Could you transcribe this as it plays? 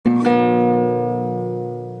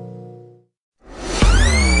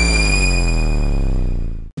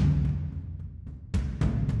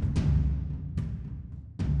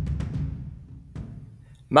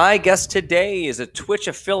My guest today is a Twitch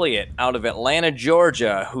affiliate out of Atlanta,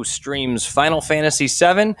 Georgia, who streams Final Fantasy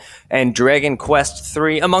VII and Dragon Quest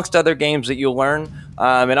III, amongst other games that you'll learn.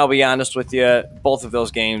 And I'll be honest with you, both of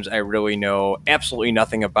those games I really know absolutely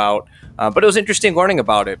nothing about. But it was interesting learning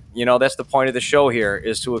about it. You know, that's the point of the show here,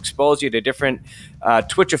 is to expose you to different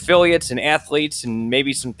Twitch affiliates and athletes and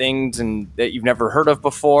maybe some things that you've never heard of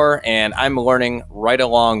before. And I'm learning right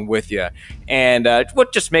along with you. And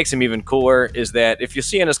what just makes him even cooler is that if you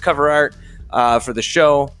see in his cover art for the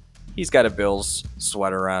show, he's got a Bills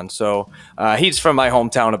sweater on. So he's from my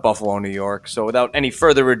hometown of Buffalo, New York. So without any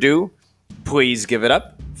further ado, please give it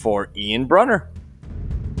up for Ian Brunner.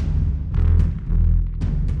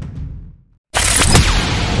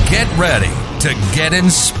 Get ready to get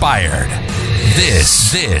inspired.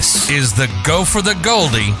 This is the Go for the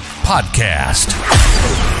Goldie podcast.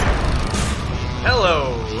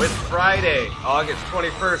 Hello, it's Friday, August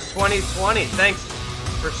 21st, 2020. Thanks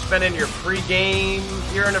for spending your pregame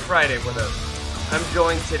here on a Friday with us. I'm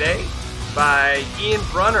joined today by Ian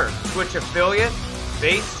Brunner, Twitch affiliate,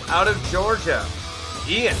 based out of Georgia.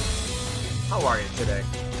 Ian, how are you today?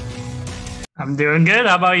 I'm doing good.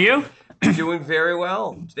 How about you? Doing very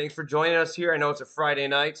well. Thanks for joining us here. I know it's a Friday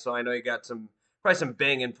night, so I know you got probably some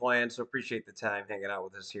banging plans, so appreciate the time hanging out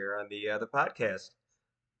with us here on the podcast.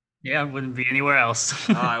 Yeah, wouldn't be anywhere else.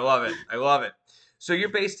 Oh, I love it. I love it. So you're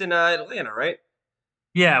based in Atlanta, right?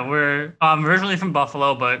 Yeah, we're originally from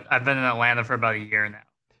Buffalo, but I've been in Atlanta for about a year now.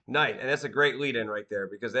 Nice, and that's a great lead-in right there,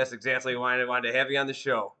 because that's exactly why I wanted to have you on the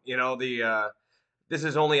show. You know, this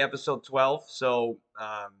is only episode 12, so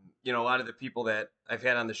you know, a lot of the people that I've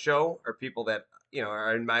had on the show are people that, you know,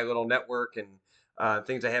 are in my little network and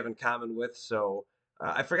things I have in common with. So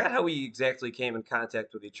I forgot how we exactly came in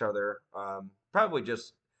contact with each other. Probably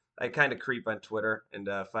just I kind of creep on Twitter and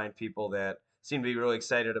find people that seem to be really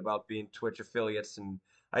excited about being Twitch affiliates. And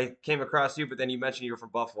I came across you, but then you mentioned you were from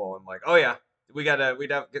Buffalo. I'm like, oh yeah, we definitely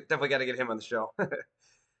got to get him on the show.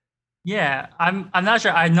 Yeah, I'm not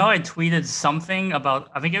sure. I know I tweeted something about,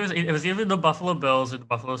 I think it was either the Buffalo Bills or the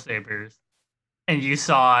Buffalo Sabres, and you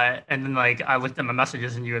saw it, and then like I looked at my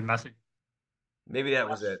messages and you had messaged. Maybe that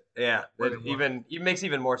was it. Yeah, it makes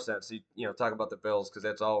even more sense. You know, talk about the Bills because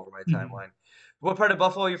that's all over my timeline. What part of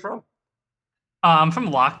Buffalo are you from? I'm from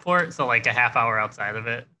Lockport, so like a half hour outside of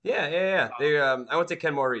it. Yeah. I went to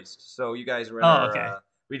Kenmore East, so you guys were in okay.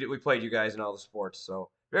 We played you guys in all the sports, so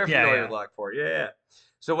very familiar with Lockport. Yeah.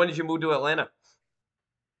 So when did you move to Atlanta?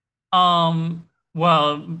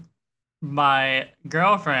 Well, my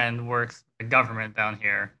girlfriend works in government down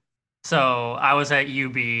here, so I was at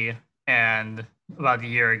UB and about a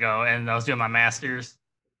year ago, and I was doing my master's,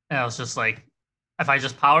 and I was just like, if I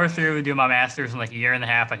just power through and do my master's in like a year and a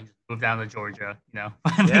half, I can just move down to Georgia, you know,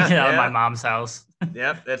 get out of my mom's house.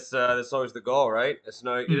 Yep, that's always the goal, right? It's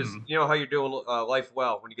no, you know how you're doing life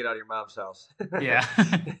well when you get out of your mom's house. Yeah.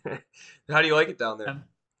 How do you like it down there?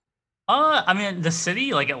 I mean, the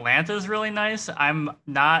city, like Atlanta, is really nice. I'm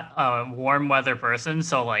not a warm weather person,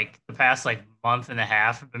 so like the past like month and a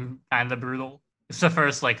half have been kind of brutal. It's the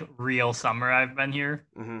first like real summer I've been here.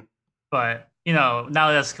 But you know, now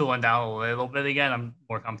that it's cooling down a little bit again, I'm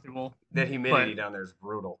more comfortable. That humidity down there is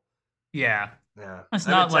brutal. Yeah. It's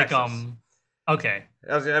I'm not like Texas. Okay.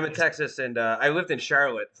 I'm in Texas, and I lived in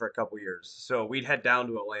Charlotte for a couple years, so we'd head down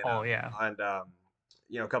to Atlanta. Oh yeah. And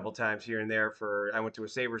you know, a couple times here and there I went to a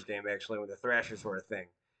Sabres game actually when the Thrashers were a thing,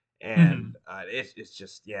 and it's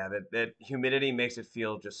just that humidity makes it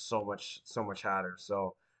feel just so much hotter.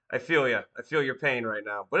 So I feel your pain right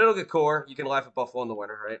now, but it'll get cooler. You can laugh at Buffalo in the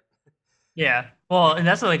winter, right? Yeah. Well, and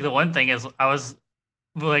that's like the one thing is I was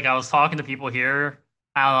talking to people here.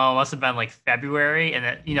 I don't know, it must have been like February, and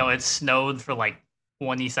it snowed for like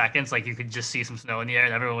 20 seconds. Like you could just see some snow in the air,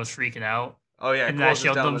 and everyone was freaking out. Oh yeah, and I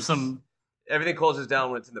showed them some. Everything closes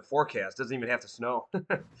down when it's in the forecast. Doesn't even have to snow.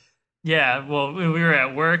 Yeah, well, we were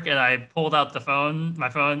at work, and I pulled out my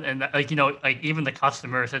phone, and like even the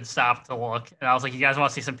customers had stopped to look, and I was like, "You guys want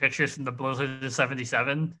to see some pictures from the Blizzard of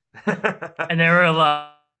 '77?" And they were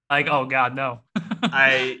like, "Oh God, no."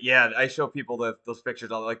 I show people those pictures,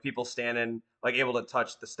 like people standing, like able to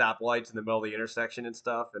touch the stoplights in the middle of the intersection and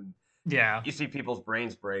stuff, and yeah, you see people's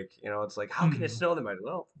brains break. You know, it's like, how can it snow? They might,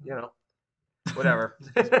 well, you know, whatever,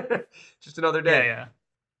 just another day. Yeah.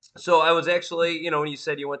 So I was actually, when you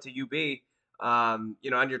said you went to UB, on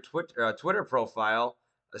your Twitter profile,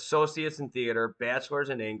 associates in theater, bachelor's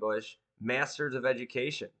in English, masters of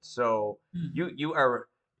education. So you are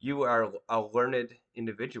a learned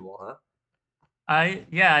individual, huh?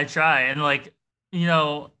 I try, and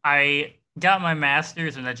I got my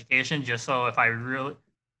master's in education just so if I'm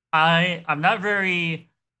not very,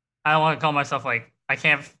 I don't want to call myself like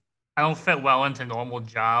I don't fit well into normal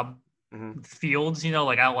job Hmm. fields.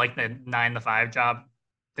 Like I don't like the 9 to 5 job.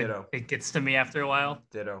 Ditto. It gets to me after a while.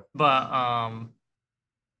 Ditto. But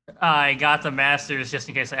I got the master's just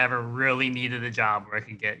in case I ever really needed a job where I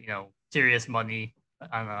could get serious money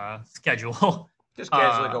on a schedule. Just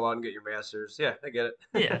casually uh, go out and get your master's. Yeah, I get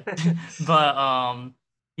yeah, it. but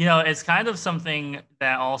it's kind of something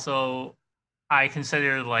that also I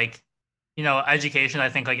consider like education. I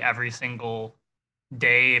think like every single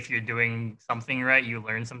day, if you're doing something right, you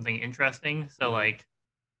learn something interesting. So Hmm. like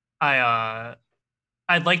I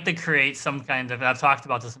I'd like to create some kind of, and I've talked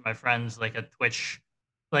about this with my friends, like a Twitch,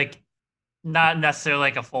 like not necessarily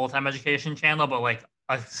like a full-time education channel, but like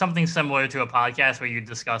something similar to a podcast where you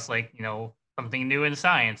discuss like, something new in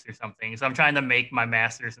science or something. So I'm trying to make my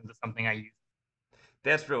master's into something I use.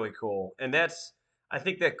 That's really cool. And I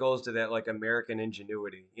think that goes to that like American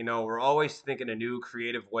ingenuity. We're always thinking of new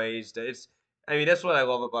creative ways I mean, that's what I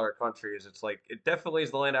love about our country is it's like, it definitely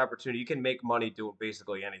is the land of opportunity. You can make money doing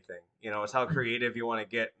basically anything. It's how Mm. creative you want to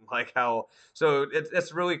get, so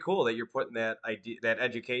it's really cool that you're putting that idea, that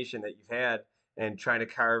education that you've had and trying to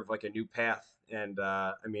carve like a new path. And,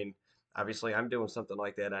 I mean, obviously I'm doing something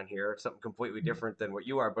like that on here. It's something completely different than what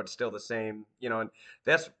you are, but still the same, and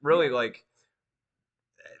that's really Yeah. like,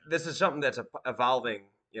 this is something that's evolving,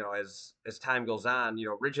 as time goes on.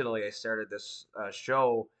 Originally I started this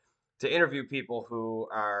show to interview people who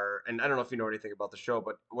are, and I don't know if you know anything about the show,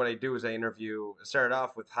 but what I do is I started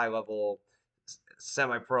off with high level,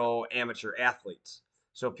 semi-pro, amateur athletes.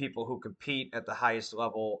 So people who compete at the highest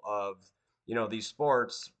level of, these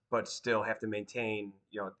sports, but still have to maintain,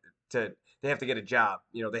 to they have to get a job.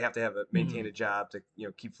 They have to maintain a Mm. job to,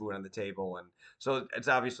 keep food on the table. And so it's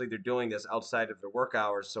obviously they're doing this outside of their work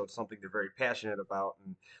hours, so it's something they're very passionate about.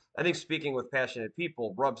 And I think speaking with passionate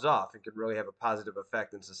people rubs off and can really have a positive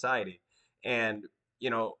effect in society. And,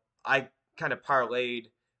 I kind of parlayed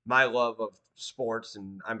my love of sports,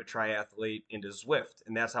 and I'm a triathlete, into Zwift,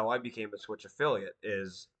 and that's how I became a Twitch affiliate.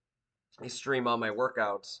 Is I stream all my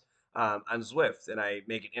workouts on Zwift, and I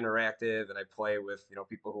make it interactive, and I play with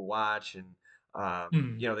people who watch, and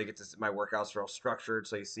Mm. they get to see my workouts are all structured,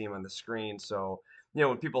 so you see them on the screen. So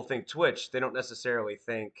when people think Twitch, they don't necessarily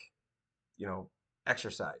think you know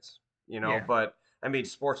exercise, Yeah. but I mean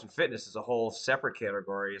sports and fitness is a whole separate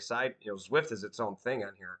category. Aside, Zwift is its own thing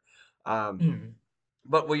on here. Um, Mm.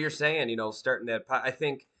 but what you're saying, starting I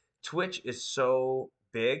think Twitch is so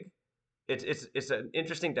big. It's an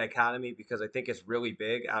interesting dichotomy because I think it's really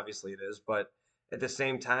big. Obviously, it is, but at the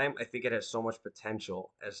same time, I think it has so much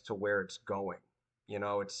potential as to where it's going.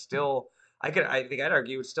 It's still. I think I'd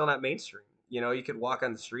argue it's still not mainstream. You could walk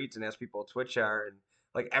on the streets and ask people what Twitch are, and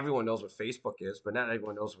like everyone knows what Facebook is, but not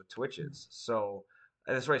everyone knows what Twitch is. So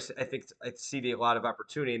that's why I think I see a lot of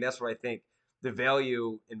opportunity, and that's where I think the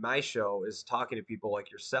value in my show is talking to people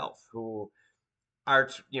like yourself who are,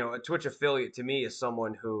 a Twitch affiliate. To me is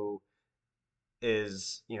someone who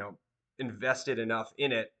is, invested enough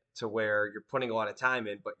in it to where you're putting a lot of time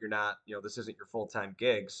in, but you're not, this isn't your full-time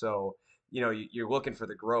gig. So, you're looking for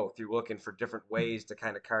the growth. You're looking for different Mm. ways to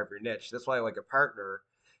kind of carve your niche. That's why, like a partner,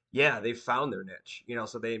 yeah, they've found their niche,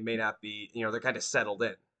 so they may not be, they're kind of settled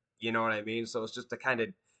in. You know what I mean? So it's just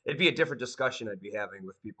it'd be a different discussion I'd be having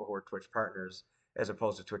with people who are Twitch partners as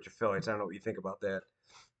opposed to Twitch affiliates. I don't know what you think about that.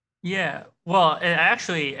 Yeah. Well, and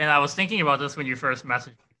I was thinking about this when you first messaged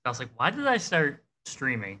me. I was like, why did I start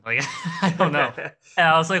streaming? Like, I don't know. And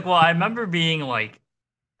I was like, well, I remember being like,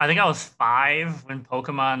 I think I was 5 when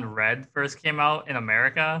Pokemon Red first came out in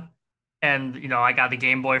America. And, I got the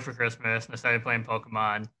Game Boy for Christmas and I started playing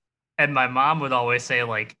Pokemon. And my mom would always say,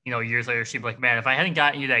 like, years later, she'd be like, man, if I hadn't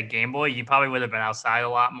gotten you that Game Boy, you probably would have been outside a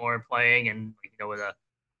lot more playing and, like,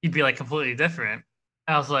 you'd be like completely different.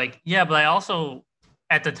 And I was like, yeah, but I also,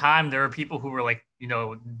 at the time, there were people who were like,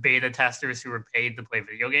 beta testers who were paid to play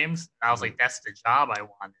video games. And I was Mhm. like, that's the job I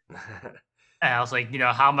wanted. And I was like,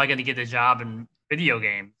 how am I going to get a job in video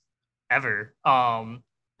games ever? And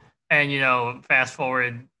fast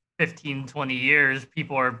forward 15, 20 years,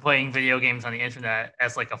 people are playing video games on the internet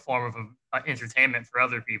as like a form of entertainment for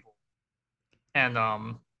other people. And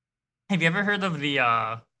have you ever heard of the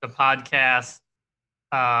podcast?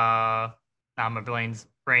 Now my brain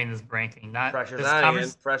is breaking. Not Pressure's this on, Ian.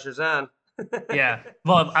 convers. Pressure's on. Yeah.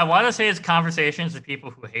 Well, I want to say it's conversations with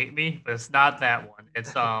people who hate me, but it's not that one.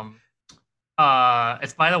 It's by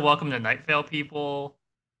the Welcome to Night Vale people.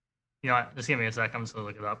 Just give me a sec. I'm just gonna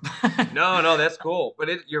look it up. No, no, that's cool. But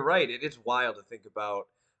you're right. It is wild to think about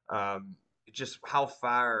um, just how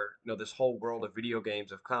far this whole world of video games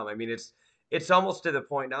have come. I mean, it's almost to the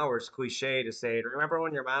point now where it's cliche to say, remember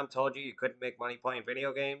when your mom told you you couldn't make money playing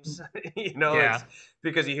video games? Yeah. It's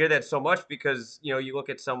because you hear that so much because, you look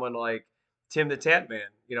at someone like Tim the Tat Man,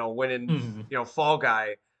 winning, Mhm. Fall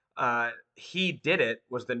Guy. He did it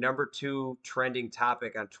was the number 2 trending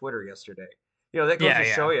topic on Twitter yesterday. That goes Yeah, to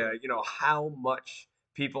show yeah. you, how much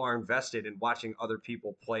people are invested in watching other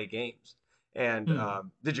people play games. And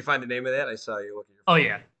Mhm. did you find the name of that? I saw you look at your Oh phone.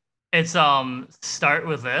 yeah. It's start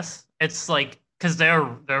with this. It's like because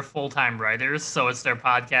they're full-time writers, so it's their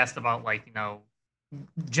podcast about like,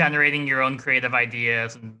 generating your own creative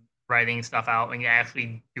ideas and writing stuff out and you're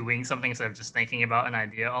actually doing something instead of just thinking about an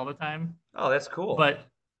idea all the time. Oh, that's cool. But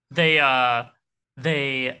they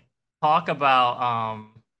talk about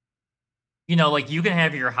like you can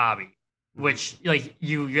have your hobby, Hmm. which like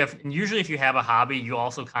you have usually if you have a hobby, you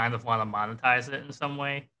also kind of want to monetize it in some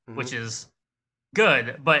way, Hmm. which is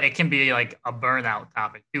good, but it can be like a burnout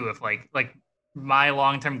topic too. If like my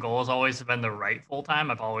long term goal has always been to write full time.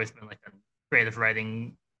 I've always been like a creative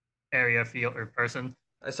writing area field or person.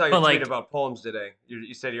 I saw your But tweet like about poems today.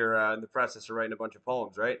 You said you're in the process of writing a bunch of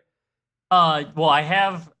poems, right? well I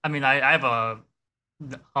have a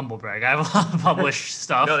humble brag. I have a lot of published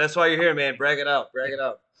No, stuff. that's why you're here, man. Brag it out. Brag it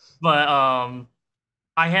out. But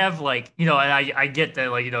I have like, and I get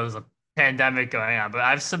that like, there's a pandemic going on, but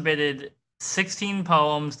I've submitted 16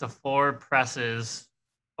 poems to 4 presses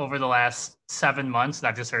over the last 7 months, and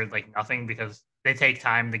I've just heard like nothing because they take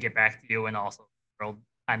time to get back to you, and also the world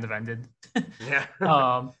kind of ended. Yeah.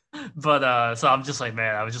 um, but so I'm just like,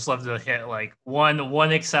 man, I would just love to hit like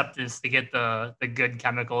one acceptance to get the good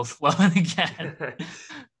chemicals flowing again.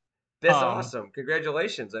 That's Um, awesome.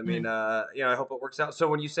 Congratulations. I mean, I hope it works out. So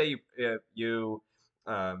when you say you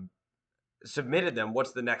um, submitted them,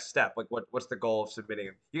 what's the next step? Like, what's the goal of submitting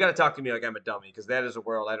them? You got to talk to me like I'm a dummy because that is a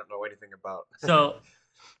world I don't know anything about. so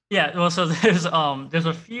yeah, well, so there's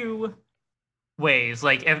a few ways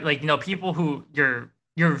like like people who your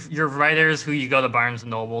writers who you go to Barnes and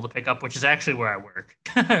Noble to pick up, which is actually where I work.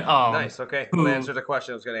 Nice. Okay. Well, that Who answers the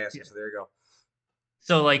question I was going to ask Yeah. you. So there you go.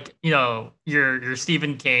 So like your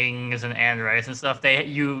Stephen King's and Anne Rice and stuff.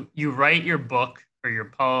 You write your book or your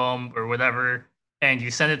poem or whatever, and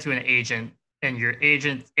you send it to an agent. And your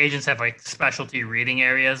agents have like specialty reading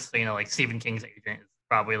areas. So like Stephen King's agent is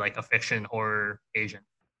probably like a fiction horror agent,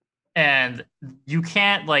 and you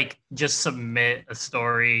can't like just submit a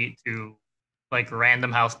story to like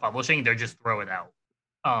Random House Publishing. They're just throw it out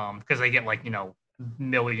because they get like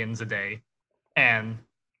millions a day. And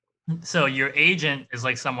so your agent is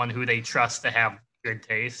like someone who they trust to have good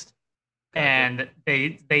taste, Gotcha. and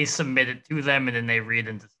they submit it to them and then they read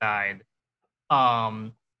and decide.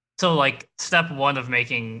 um so like step one of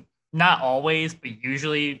making, not always but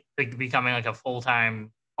usually, like becoming like a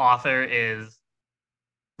full-time author is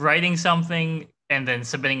writing something and then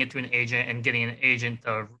submitting it to an agent and getting an agent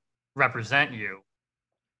to represent you.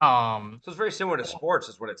 Um, So it's very similar to sports,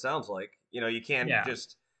 is what it sounds like. You can't yeah.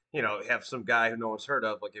 just, have some guy who no one's heard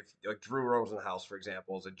of, like if like Drew Rosenhaus, for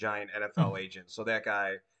example, is a giant NFL Mhm. agent. So that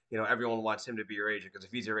guy, everyone wants him to be your agent because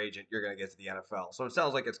if he's your agent, you're gonna get to the NFL. So it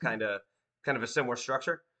sounds like it's kind of a similar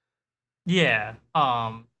structure. Yeah.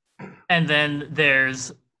 And then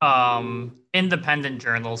there's independent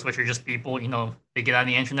journals, which are just people, they get on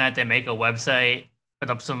the internet, they make a website, put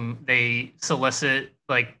up they solicit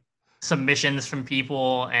like submissions from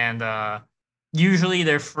people, and usually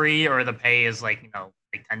they're free or the pay is like,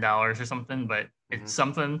 like $10 or something, but Hmm. it's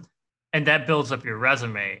something. And that builds up your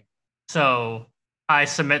resume. So I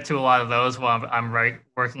submit to a lot of those while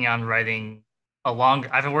working on writing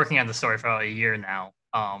I've been working on the story for about a year now.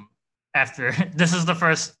 After this is the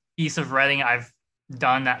first piece of writing I've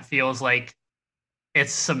done that feels like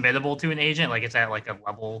it's submittable to an agent, like it's at like a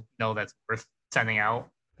level, that's worth sending out.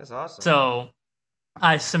 That's awesome. So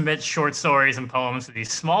I submit short stories and poems to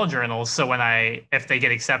these small journals. So if they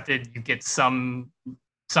get accepted, you get some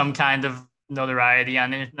kind of notoriety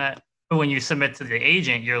on the internet. But when you submit to the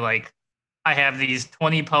agent, you're like, I have these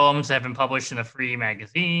 20 poems that have been published in a free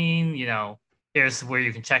magazine. Here's where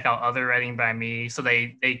you can check out other writing by me. So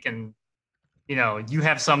they can, you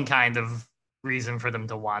have some kind of reason for them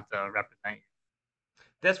to want to represent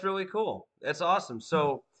That's really cool. That's awesome. you.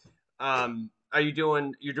 So, are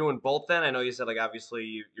you're doing both then? I know you said like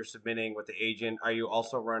obviously you're submitting with the agent. Are you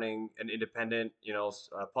also running an independent,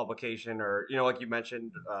 publication or like you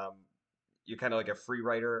mentioned, you're kind of like a free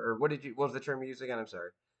writer or what was the term you used again? I'm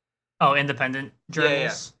sorry. Oh, independent Yeah, yeah,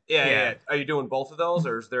 journals. yeah, yeah, Yeah. yeah. Are you doing both of those,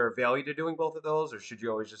 or is there a value to doing both of those, or should you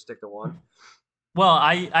always just stick to one? Well,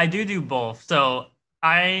 I do both. So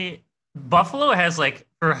I Buffalo has like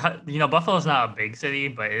Buffalo's not a big city,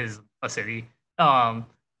 but it is a city. Um,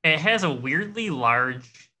 it has a weirdly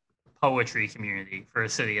large poetry community for a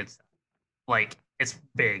city. It's like it's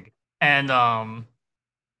big, and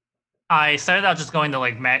I started out just going to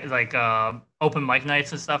like open mic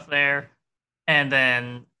nights and stuff there, and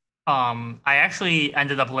then I actually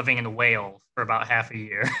ended up living in Wales for about half a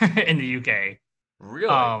year in the UK. Really?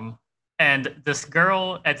 Um, and this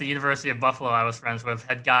girl at the University of Buffalo I was friends with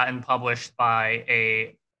had gotten published by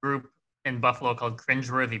a group in Buffalo called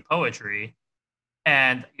Cringeworthy Poetry.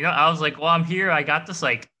 And I was like, well, I'm here. I got this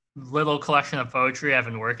like little collection of poetry I've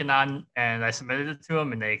been working on, and I submitted it to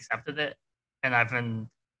them, and they accepted it. And I've been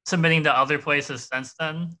submitting to other places since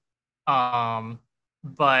then. Um,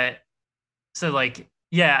 but so like,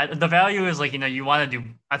 yeah, the value is like you want to do.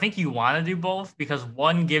 I think you want to do both because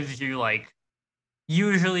one gives you like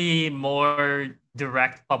usually more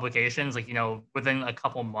direct publications, like within a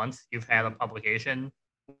couple months you've had a publication,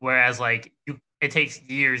 whereas like it takes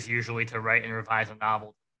years usually to write and revise a novel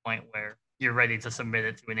to the point where you're ready to submit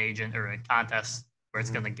it to an agent or a contest where it's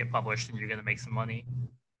going to get published and you're going to make some money.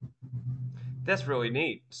 That's really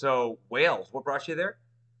neat. So Wales, what brought you there?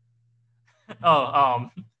 Oh,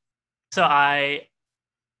 so I'm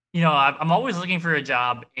always looking for a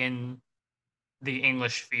job in the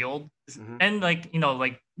English field. Hmm. And like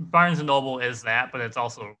Barnes and Noble is that, but it's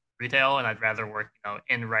also retail, and I'd rather work,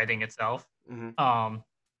 in writing itself. Hmm. Um,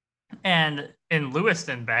 and in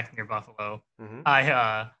Lewiston, back near Buffalo, Hmm.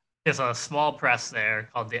 I there's a small press there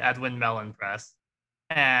called the Edwin Mellon Press,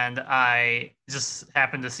 and I just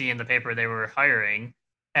happened to see in the paper they were hiring,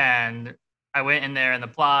 and I went in there and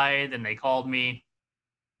applied, and they called me,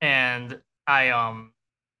 and I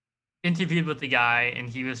interviewed with the guy, and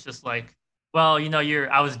he was just like, well,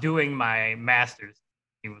 I was doing my master's.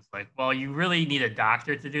 He was like, well, you really need a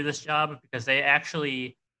doctor to do this job because they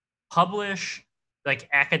actually publish like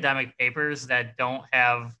academic papers that don't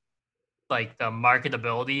have like the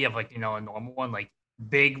marketability of like, a normal one. Like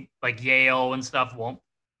big, like Yale and stuff won't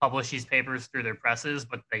publish these papers through their presses,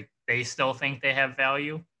 but they still think they have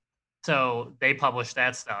value. So they publish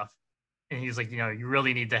that stuff. And he's like, you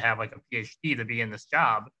really need to have like a PhD to be in this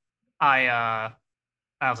job. I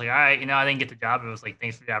I was like, all right, I didn't get the job. It was like,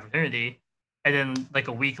 thanks for the opportunity. And then like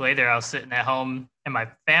a week later, I was sitting at home and my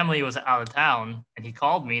family was out of town, and he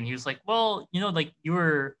called me and he was like, well, like you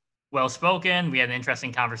were well spoken. We had an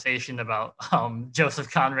interesting conversation about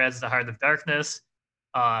Joseph Conrad's The Heart of Darkness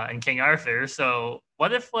and King Arthur. So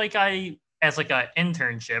what if like I, as like an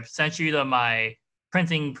internship, sent you to my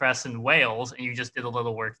printing press in Wales and you just did a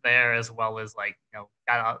little work there as well as like,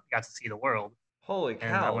 got to see the world. Holy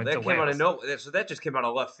And I cow, went to that came out of Wales. no. So that just came out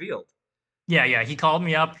of left field. Yeah, yeah. He called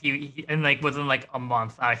me up. And like within like a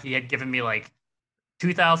month, he had given me like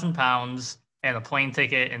 £2,000 and a plane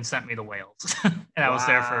ticket and sent me to Wales. And I was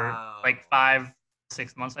there for Wow. like 5,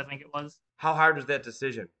 6 months, I think it was. How hard was that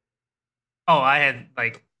decision? Oh, I had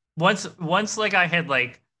like once like I had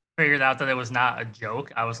like figured out that it was not a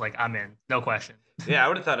joke. I was like, I'm in, no question. Yeah, I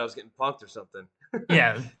would have thought I was getting punked or something.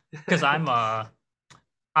 Yeah, because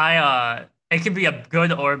it can be a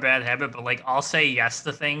good or bad habit, but like I'll say yes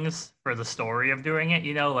to things for the story of doing it.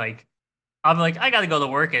 Like I'm like, I got to go to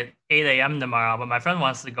work at 8 a.m. tomorrow, but my friend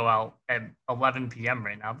wants to go out at 11 p.m.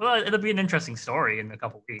 right now. But it'll be an interesting story in a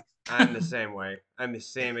couple weeks. I'm the same way. I'm the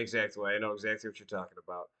same exact way. I know exactly what you're talking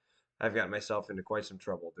about. I've gotten myself into quite some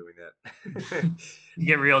trouble doing that. You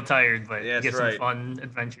get real tired, but Yeah, you that's get some right. fun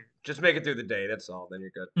adventure. Just make it through the day. That's all. Then you're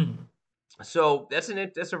good. Mhm. So that's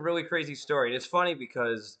a really crazy story, and it's funny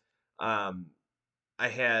because um, I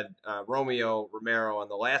had Romeo Romero on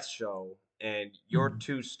the last show, and your Mhm.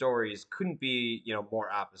 two stories couldn't be, more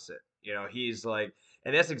opposite. He's like,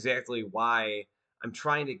 and that's exactly why I'm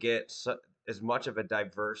trying to get as much of a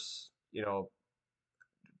diverse,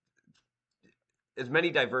 as many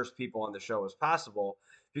diverse people on the show as possible,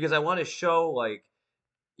 because I want to show like,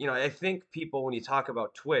 I think people when you talk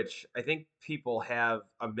about Twitch, I think people have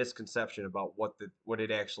a misconception about what it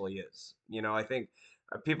actually is. I think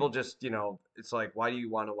people just, it's like, why do you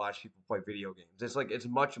want to watch people play video games? It's like it's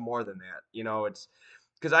much more than that. It's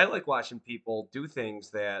because I like watching people do things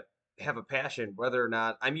that have a passion, whether or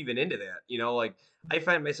not I'm even into that. Like I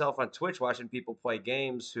find myself on Twitch watching people play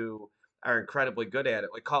games who are incredibly good at it,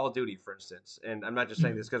 like Call of Duty, for instance. And I'm not just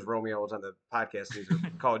saying this Mhm. because Romeo was on the podcast and he's a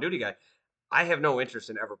Call of Duty guy. I have no interest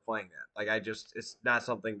in ever playing that. Like it's not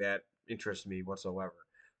something that interests me whatsoever.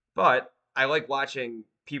 But I like watching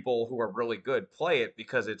people who are really good play it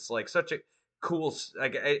because it's like such a cool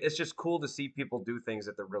like it's just cool to see people do things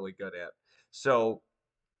that they're really good at. So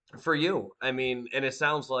for you, I mean, and it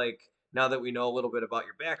sounds like now that we know a little bit about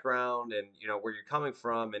your background and where you're coming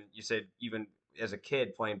from, and you said even as a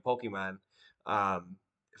kid playing Pokemon, um,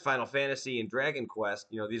 Final Fantasy and Dragon Quest,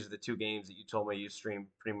 these are the two games that you told me you stream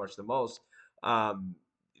pretty much the most. Um,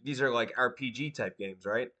 these are like RPG type games,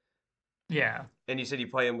 right? Yeah. And you said you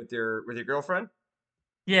play them with your girlfriend?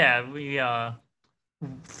 Yeah, we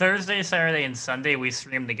Thursday, Saturday, and Sunday we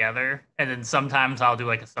stream together, and then sometimes I'll do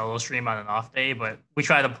like a solo stream on an off day. But we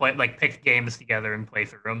try to play like pick games together and play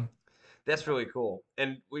through them. That's really cool.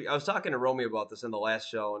 And I was talking to Romy about this in the last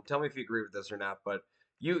show, and tell me if you agree with this or not. But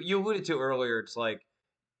you alluded to earlier, it's like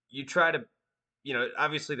you try to,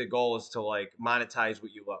 obviously the goal is to like monetize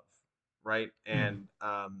what you love, right? Mm.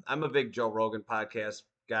 And I'm a big Joe Rogan podcast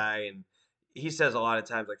guy, and he says a lot of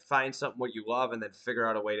times like find something what you love and then figure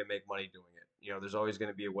out a way to make money doing it. There's always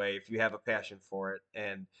going to be a way if you have a passion for it.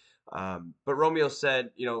 And but Romeo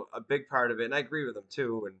said, a big part of it, and I agree with him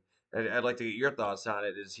too. And I'd like to get your thoughts on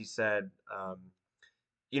it. Is he said,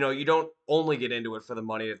 you don't only get into it for the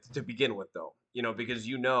money to begin with, though, because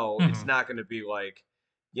it's Hmm. not going to be like,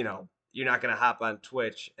 you're not going to hop on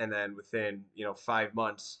Twitch and then within, 5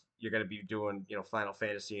 months, you're going to be doing, Final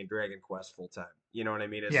Fantasy and Dragon Quest full time. You know what I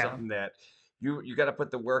mean? It's Yeah. something that you got to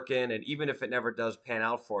put the work in, and even if it never does pan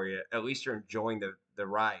out for you, at least you're enjoying the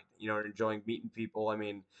ride. Enjoying meeting people. I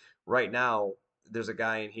mean, right now there's a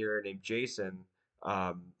guy in here named Jason.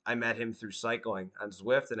 I met him through cycling on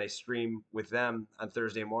Zwift, and I stream with them on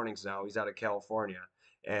Thursday mornings now. He's out of California,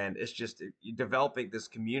 and it's just developing this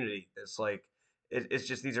community. It's like it's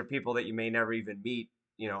just these are people that you may never even meet,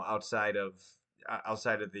 outside of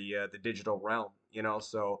the digital realm.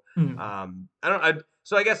 So Mm. I don't.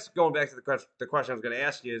 So I guess going back to the question I was going to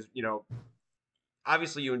ask you is,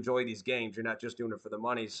 obviously you enjoy these games. You're not just doing it for the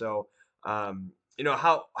money. So,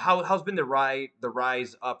 how's been the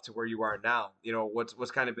rise up to where you are now?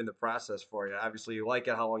 What's kind of been the process for you? Obviously you like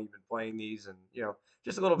it. How long you've been playing these, and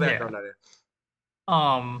just a little Yeah. background on it.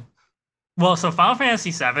 Um. Well, so Final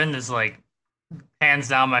Fantasy VII is like hands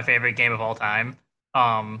down my favorite game of all time.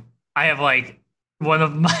 I have like one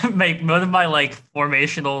of my one of my like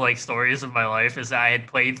formational like stories of my life is that I had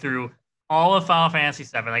played through all of Final Fantasy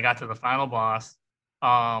VII. I got to the final boss,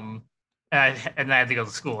 um, and then I had to go to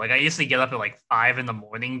school. Like I used to get up at like 5 in the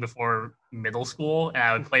morning before middle school, and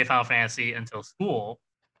I would play Final Fantasy until school,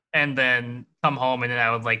 and then come home, and then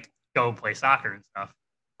I would like go play soccer and stuff.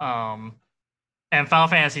 Um, and Final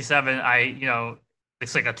Fantasy VII,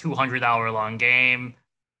 it's like a 200-hour long game.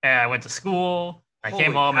 And I went to school. I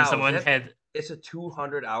came Holy home and cow! Is someone that had. it's a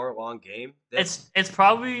 200-hour long game? That's It's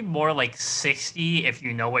probably more like 60 if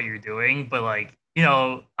you know what you're doing. But like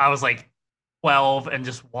I was like 12 and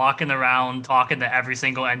just walking around talking to every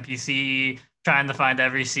single NPC, trying to find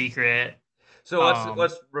every secret. So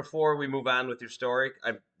let's Um, before we move on with your story,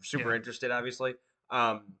 I'm super yeah. interested, obviously.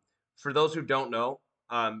 Um, for those who don't know,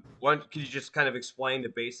 could you just kind of explain the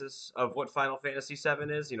basis of what Final Fantasy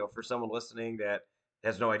VII is? For someone listening that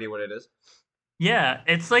has no idea what it is. Yeah,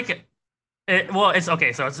 it's like it's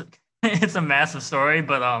okay. So it's it's a massive story,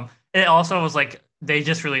 but it also was like they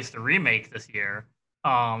just released a remake this year,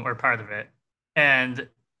 or part of it, and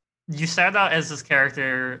you start out as this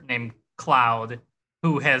character named Cloud,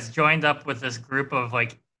 who has joined up with this group of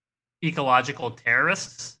like ecological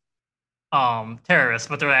terrorists,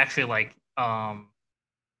 but they're actually like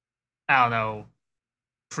I don't know,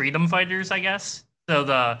 freedom fighters, I guess. So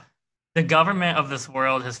the government of this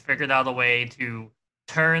world has figured out a way to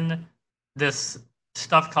turn this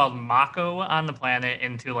stuff called Mako on the planet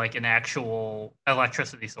into like an actual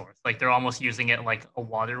electricity source. Like they're almost using it like a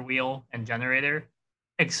water wheel and generator,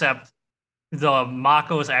 except the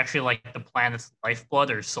Mako is actually like the planet's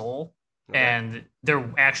lifeblood or soul, Okay. and they're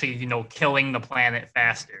actually killing the planet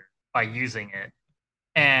faster by using it.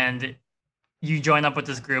 And you join up with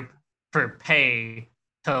this group for pay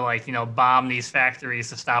to like bomb these factories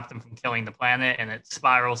to stop them from killing the planet, and it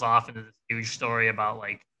spirals off into this huge story about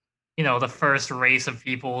like the first race of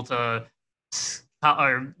people to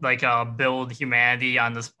or like build humanity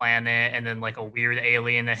on this planet, and then like a weird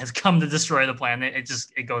alien that has come to destroy the planet.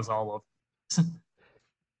 It goes all over.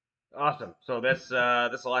 Awesome. So that's a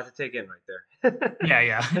lot to take in right there. Yeah,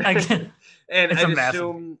 yeah. And It's a I'd massive.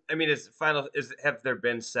 assume, I mean, have there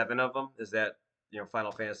been seven of them? Is that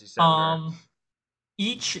Final Fantasy VII or? um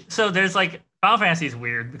each so there's like Final Fantasy is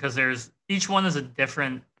weird because there's each one is a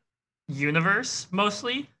different universe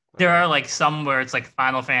mostly. There Okay. are like some where it's like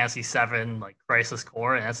Final Fantasy VII, like Crisis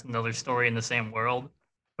Core, and that's another story in the same world.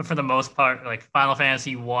 But for the most part, like Final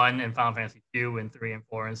Fantasy One and Final Fantasy Two and Three and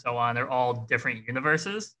Four and so on, they're all different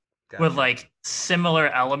universes with Gotcha. like similar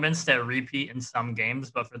elements that repeat in some games,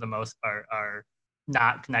 but for the most part are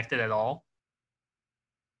not connected at all.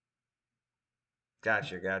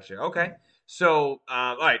 Gotcha. Okay. So,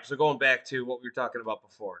 all right. So going back to what we were talking about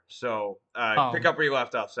before. So, pick Um, up where you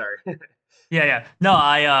left off. Sorry. yeah. No,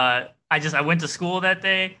 I went to school that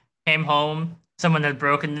day, came home, someone had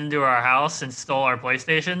broken into our house and stole our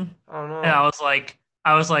PlayStation. Oh And no.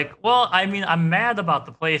 I was like, well, I mean, I'm mad about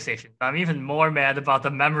the PlayStation, but I'm even more mad about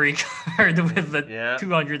the memory card with the Yeah.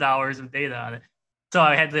 200 hours of data on it. So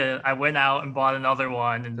I went out and bought another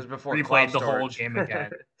one This and is before cloud replayed the whole storage. game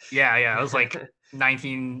again. Yeah, it was like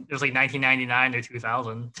 1999 or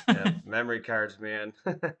 2000. Yeah, memory cards, man.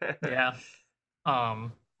 Yeah.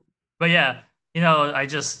 Um, but yeah, you know,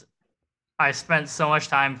 I spent so much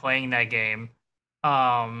time playing that game.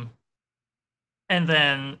 Um, and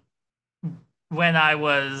then when I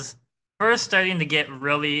was first starting to get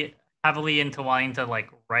really heavily into wanting to like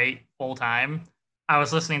write full time, I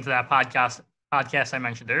was listening to that podcast I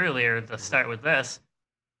mentioned earlier, the Mhm. start with this,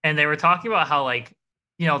 and they were talking about how like,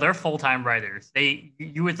 you know, they're full-time writers.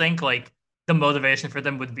 You would think like the motivation for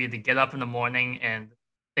them would be to get up in the morning and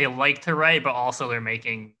they like to write, but also they're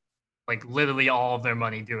making like literally all of their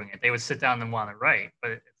money doing it. They would sit down and want to write,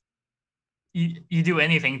 but you do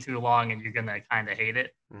anything too long and you're gonna kind of hate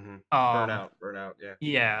it. Mhm. Um, Burnout. Yeah.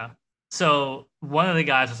 yeah. So one of the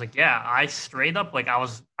guys was like, "Yeah, I straight up like I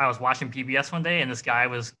was watching PBS one day and this guy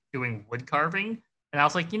was doing wood carving, and I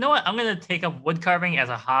was like, you know what? I'm gonna take up wood carving as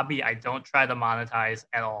a hobby. I don't try to monetize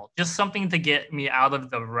at all. Just something to get me out of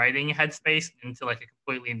the writing headspace into like a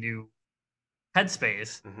completely new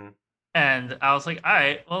headspace." Mhm. And I was like, all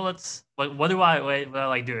right, well, let's what do I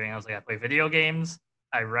like doing? I was like, I play video games,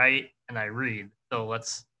 I write, and I read. So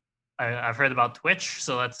I've heard about Twitch,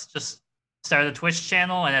 so let's just start a Twitch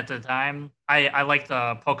channel. And at the time, I liked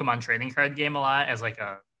the Pokemon trading card game a lot as like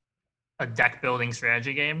a deck building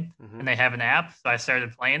strategy game. And Mhm. they have an app, so I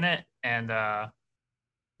started playing it, and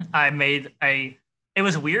I made I. It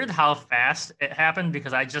was weird how fast it happened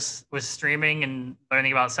because I just was streaming and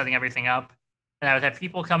learning about setting everything up, and I would have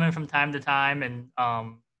people come in from time to time and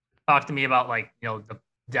talk to me about like you know the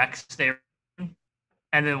decks they.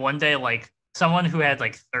 And then one day, like someone who had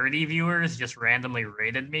like 30 viewers just randomly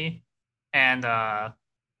rated me, and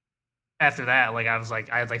after that, like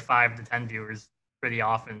I had like 5 to 10 viewers pretty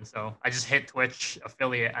often, so I just hit Twitch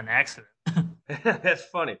affiliate on accident. That's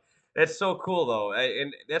funny. That's so cool though,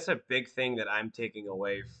 and that's a big thing that I'm taking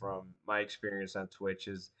away from my experience on Twitch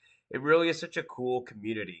is it really is such a cool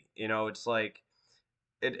community. You know, it's like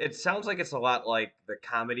it sounds like it's a lot like the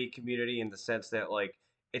comedy community in the sense that like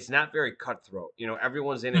it's not very cutthroat. You know,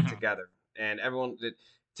 everyone's in it Mhm. together, and everyone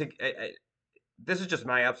to this is just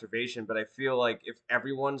my observation, but I feel like if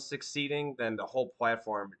everyone's succeeding, then the whole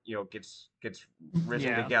platform, gets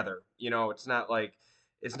risen Yeah, together. You know, it's not like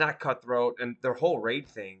it's not cutthroat, and their whole raid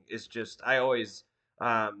thing is just. I always,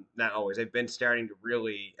 not always. I've been starting to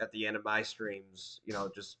really at the end of my streams,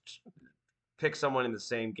 just pick someone in the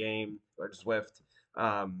same game or Zwift,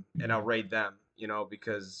 and I'll Mhm. raid them.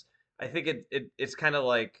 Because I think it's kind of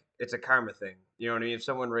like it's a karma thing. You know what I mean? If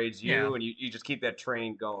someone raids Yeah. you and you just keep that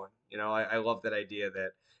train going. I love that idea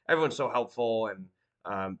that everyone's so helpful and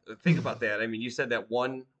think about Mhm. that. I mean, you said that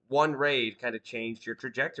one raid kind of changed your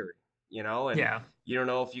trajectory. And Yeah. you don't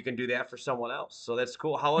know if you can do that for someone else. So that's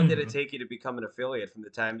cool. How long did it Mhm. take you to become an affiliate from the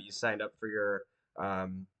time that you signed up for your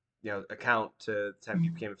account to the time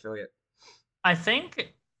you became affiliate? I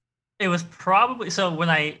think it was probably so when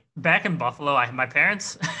I back in Buffalo, my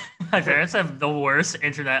parents my parents have the worst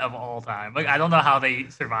internet of all time. Like I don't know how they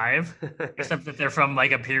survive, except that they're from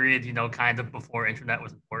like a period, you know, kind of before internet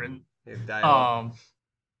was important. Dial up. Um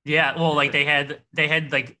yeah, well like they had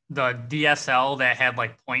like the DSL that had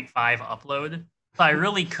like point 0.5 upload. So I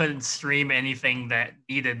really couldn't stream anything that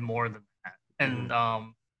needed more than that. And Hmm.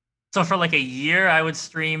 so for like a year, I would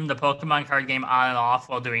stream the Pokemon card game on and off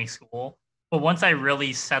while doing school. But once I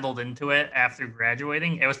really settled into it after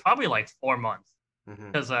graduating, it was probably like 4 months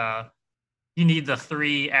Hmm. because you need the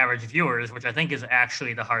three average viewers, which I think is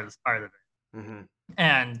actually the hardest part of it. Hmm.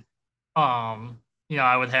 And um, you know,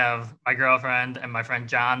 I would have my girlfriend and my friend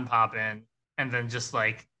John pop in, and then just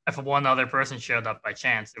like if one other person showed up by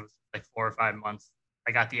chance, it was like 4 or 5 months.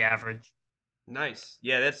 I got the average. Nice.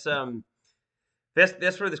 Yeah, that's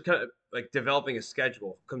where this kind of like developing a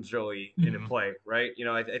schedule comes really into Mhm. play, right?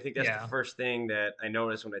 I think that's the Yeah. first thing that I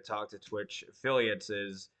noticed when I talk to Twitch affiliates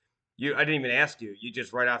is I didn't even ask you. You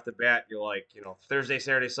just right off the bat, you're like, Thursday,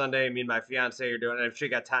 Saturday, Sunday, me and my fiance are doing it. I'm sure you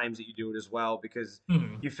got times that you do it as well because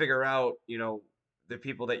Mhm. you figure out, the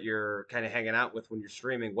people that you're kind of hanging out with when you're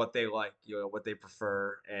streaming, what they like, what they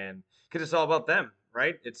prefer, and because it's all about them,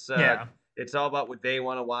 right? Yeah. It's all about what they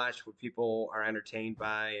want to watch, what people are entertained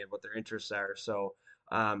by, and what their interests are. So,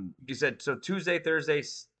 you said so Tuesday, Thursday.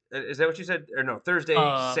 Is that what you said? Or no, Thursday,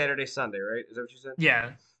 Uh, Saturday, Sunday, right? Is that what you said?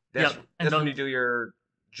 yeah, That's yep, and that's when you those, do your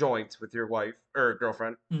joint with your wife or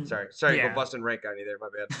girlfriend. Sorry, go yeah. busting rank on you there. My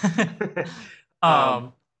bad. um,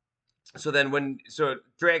 um, so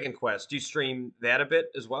Dragon Quest, do you stream that a bit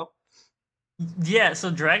as well? yeah.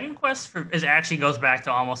 So Dragon Quest is actually goes back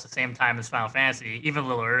to almost the same time as Final Fantasy, even a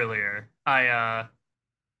little earlier.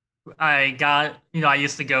 I got I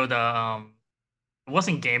used to go to it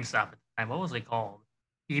wasn't GameStop at the time. What was it called?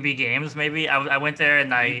 EB Games maybe. I went there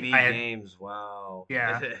and I EB had Games, wow.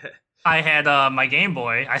 yeah. I had my Game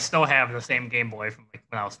Boy. I still have the same Game Boy from like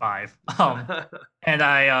when I was 5. And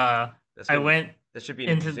That's I good. went That should be in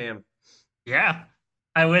a into museum. yeah.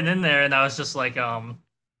 I went in there and I was just like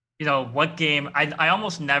what game I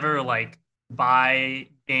almost never like buy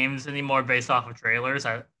games anymore based off of trailers.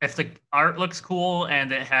 If the art looks cool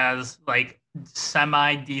and it has like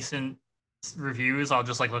semi decent reviews, I'll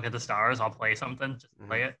just like look at the stars. I'll play something, just Hmm.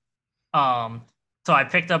 play it. Um, so I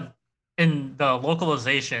picked up in the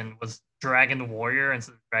localization was Dragon Warrior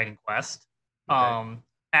instead of Dragon Quest. Okay. Um,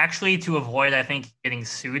 actually to avoid I think getting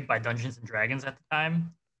sued by Dungeons and Dragons at the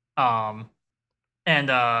time. Um,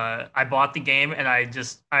 and I bought the game and I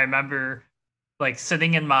remember like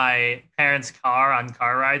sitting in my parents' car on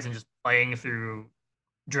car rides and just playing through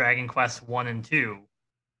Dragon Quest 1 and 2.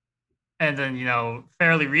 And then,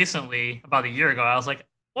 fairly recently, about a year ago, I was like,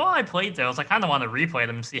 well, I played those. I kind of want to replay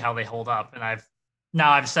them and see how they hold up. And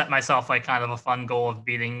I've set myself like kind of a fun goal of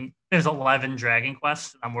beating there's 11 Dragon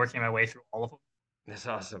Quests, and I'm working my way through all of That's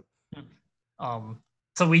awesome. them.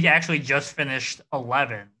 So we actually just finished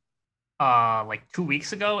 11 like 2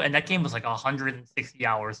 weeks ago, and that game was like 160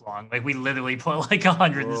 hours long. Like we literally put like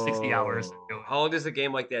 160 hours Whoa. into it. How long does a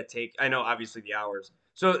game like that take? I know obviously the hours.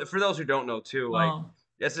 So for those who don't know too, like Well,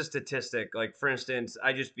 that's a statistic. Like for instance,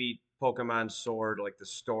 I just beat Pokemon Sword, like the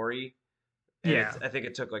story, and yeah. I think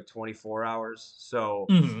it took like 24 hours. So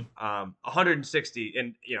Hmm. 160,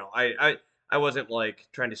 and I wasn't like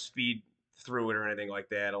trying to speed through it or anything like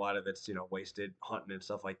that. A lot of it's wasted hunting and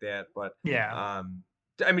stuff like that. But Yeah. um,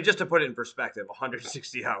 I mean, just to put it in perspective,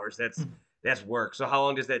 160 hours. That's work. So how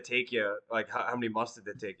long does that take you? Like how many months did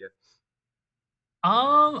that take you?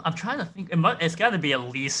 I'm trying to think. It's got to be at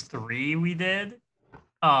least 3 we did.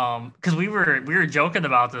 Because we were joking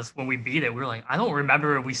about this when we beat it. We were like, I don't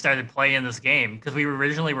remember if we started playing this game because we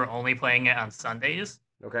originally were only playing it on Sundays,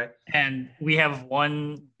 Okay. and we have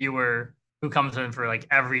one viewer who comes in for like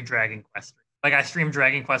every Dragon Quest. Like I streamed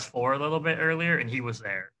Dragon Quest 4 a little bit earlier, and he was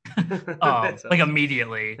there. That's Like awesome.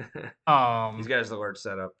 immediately. He's Um, got his alert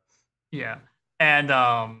set up. yeah, and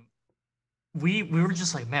we were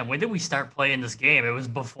just like, man, when did we start playing this game? It was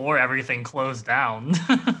before everything closed down.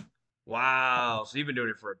 Wow. So you've been doing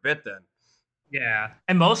it for a bit then. Yeah,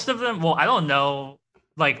 and most of them, well, I don't know,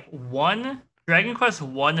 like Dragon Quest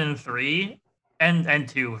 1 and 3 and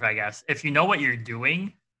 2, I guess. If you know what you're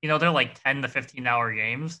doing, they're like 10 to 15-hour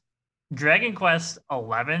games. Dragon Quest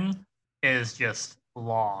 11 is just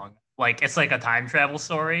long. Like it's like a time travel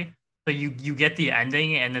story. So you get the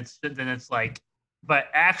ending and it's like but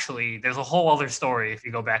actually there's a whole other story if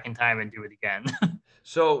you go back in time and do it again.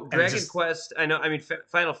 So And it's Dragon just Quest, I know. I mean,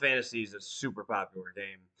 Final Fantasy is a super popular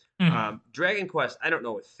game. mhm. Dragon Quest, I don't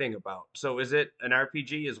know a thing about. So is it an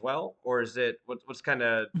RPG as well, or is it what's kind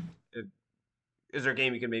of? Is there a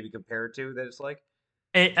game you can maybe compare it to that it's like?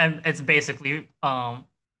 It's basically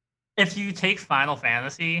if you take Final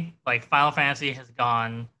Fantasy, like Final Fantasy has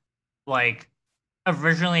gone like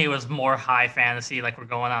originally it was more high fantasy, like we're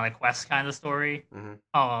going on a quest kind of story.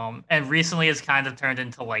 Hmm. And recently it's kind of turned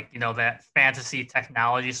into like, that fantasy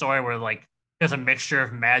technology story where like there's a mixture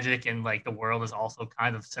of magic and like the world is also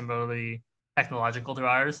kind of similarly technological to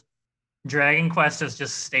ours. Dragon Quest has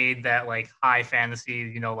just stayed that like high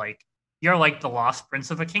fantasy, like you're like the lost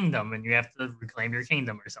prince of a kingdom and you have to reclaim your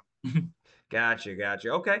kingdom or something. Gotcha, gotcha.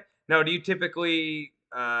 Okay. Now, do you typically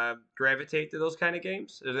gravitate to those kind of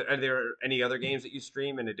games? Are there any other games that you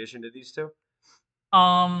stream in addition to these two?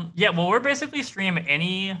 Yeah, well, we're basically stream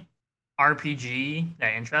any RPG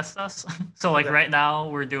that interests us. So like Okay. right now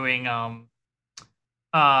we're doing on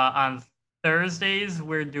Thursdays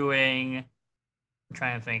we're doing I'm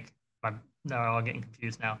trying to think. No, I'm all getting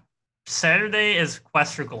confused now. Saturday is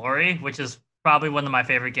Quest for Glory, which is probably one of my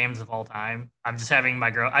favorite games of all time. I'm just having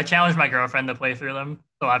I challenged my girlfriend to play through them,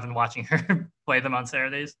 so I've been watching her play them on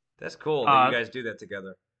Saturdays. That's cool that you Uh guys do that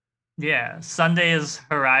together. yeah, Sunday is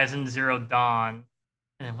Horizon Zero Dawn.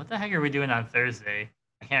 And then what the heck are we doing on Thursday?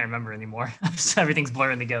 I can't remember anymore. Everything's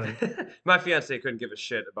blurring together. My fiance couldn't give a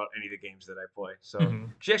shit about any of the games that I play. So Mhm.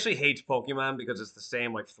 she actually hates Pokemon because it's the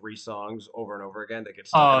same like 3 songs over and over again that get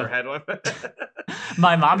stuck in her Oh, head with.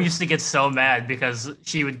 my mom used to get so mad because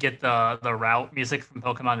she would get the route music from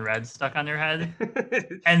Pokemon Red stuck on her head,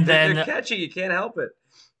 and They're then catchy. You can't help it.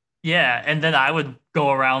 yeah, and then I would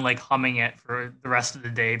go around like humming it for the rest of the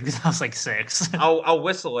day because I was like 6. I'll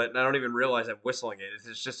whistle it and I don't even realize I'm whistling it.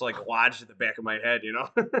 It's just like lodged in the back of my head, you know?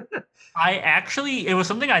 I actually it was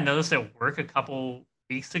something I noticed at work a couple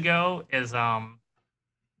weeks ago is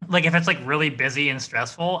like if it's like really busy and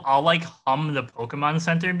stressful, I'll like hum the Pokemon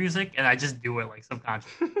Center music and I just do it like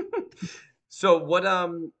subconsciously. So what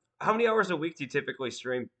how many hours a week do you typically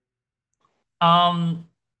stream? Um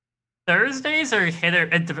Thursdays are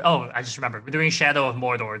oh, I just remembered. We're doing Shadow of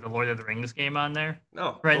Mordor, the Lord of the Rings game on there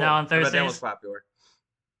Oh, right now cool. on I bet that one's Thursdays. popular.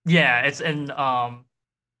 Yeah, it's and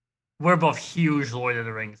we're both huge Lord of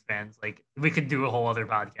the Rings fans. Like we could do a whole other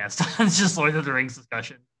podcast on just Lord of the Rings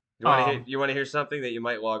discussion. Um You want to hear something that you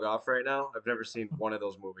might log off right now? I've never seen one of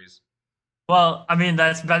those movies. well, I mean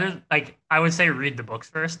that's better like I would say read the books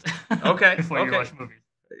first Okay, before you okay. watch movies.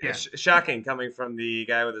 Yeah. Shocking coming from the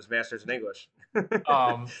guy with his master's in English.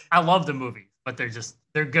 I love the movies, but they're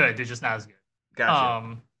good. They're just not as good.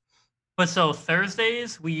 Gotcha. But so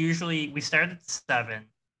Thursdays we start at 7,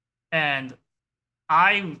 and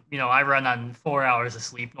I run on 4 hours of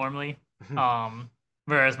sleep normally.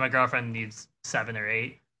 Whereas my girlfriend needs 7 or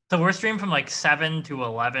 8. So we're streaming from like 7 to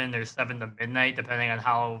 11 or 7 to midnight, depending on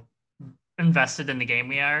how invested in the game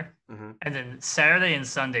we are. Hmm. And then Saturday and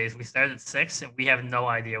Sundays we start at 6, and we have no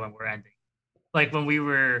idea when we're ending. Like when we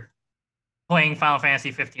were playing Final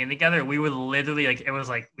Fantasy 15 together, we would literally like it was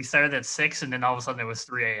like we started at 6, and then all of a sudden it was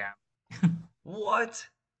 3 a.m. What?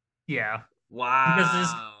 Yeah, because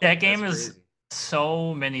this Wow, that that's game is crazy.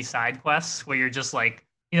 so many side quests where you're just like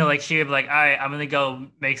she would be like, all right, I'm gonna go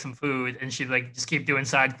make some food, and she'd like just keep doing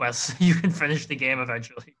side quests so you can finish the game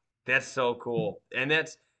eventually. That's so cool. And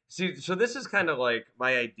that's see, so this is kind of like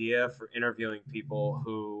my idea for interviewing people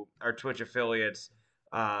who are Twitch affiliates.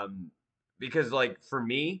 Um, because like for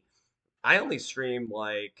me, I only stream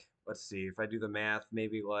like, let's see, if I do the math,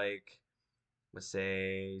 maybe like let's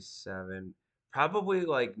say 7, probably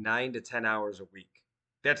like 9 to 10 hours a week.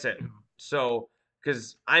 That's it. Mhm. So,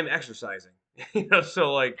 because I'm exercising, you know,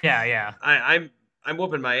 so like Yeah, yeah. I'm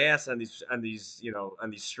whooping my ass on these on these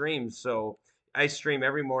streams. So I stream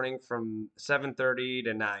every morning from 7:30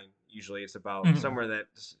 to 9. Usually it's about Mhm. somewhere in that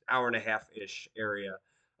hour and a half ish area.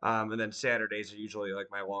 And then Saturdays are usually like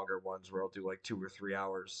my longer ones where I'll do like 2 or 3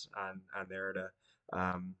 hours on there to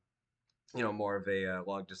um, more of a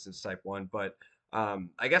long distance type one. But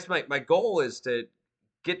I guess my goal is to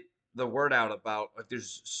get the word out about like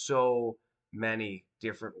there's so many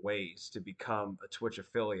different ways to become a Twitch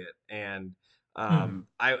affiliate, and Mhm.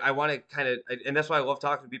 I want to kind of, and that's why I love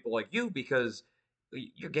talking to people like you because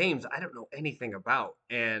your games I don't know anything about,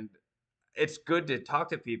 and it's good to talk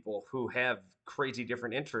to people who have crazy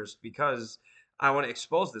different interests because I want to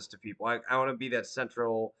expose this to people. I want to be that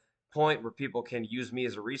central point where people can use me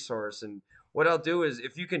as a resource. And what I'll do is,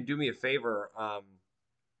 if you can do me a favor,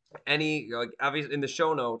 any like obviously in the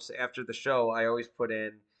show notes after the show, I always put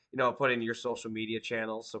in, I'll put in your social media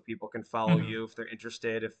channels so people can follow Mhm. you if they're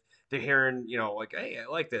interested. If they're hearing, like, hey, I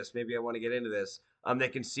like this, maybe I want to get into this. They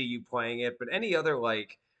can see you playing it. But any other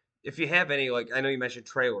like, if you have any like, I know you mentioned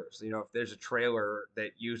trailers. If there's a trailer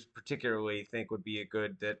that you particularly think would be a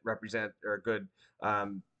good that represent or a good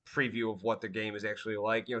preview of what the game is actually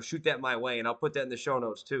like, shoot that my way, and I'll put that in the show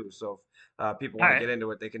notes too. So if people All want to right. get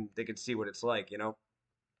into it, they can see what it's like.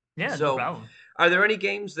 Yeah, no So, problem. are there any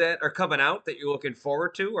games that are coming out that you're looking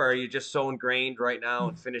forward to, or are you just so ingrained right now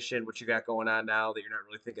and finishing what you got going on now that you're not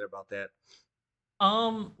really thinking about that?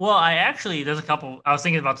 Well, I actually there's a couple. I was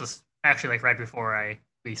thinking about this actually like right before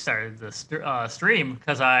we started this stream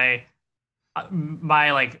because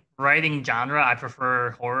my like writing genre I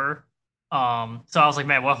prefer horror. So I was like,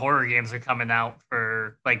 man, what horror games are coming out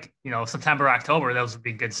for like September, October? Those would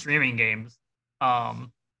be good streaming games.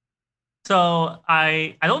 Um, so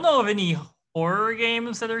I don't know of any horror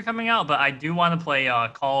games that are coming out, but I do want to play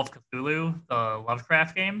Call of Cthulhu, the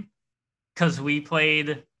Lovecraft game, because we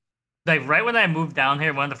played like right when I moved down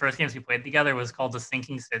here. One of the first games we played together was called The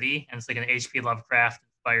Sinking City, and it's like an H.P. Lovecraft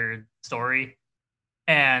inspired story.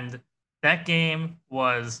 And that game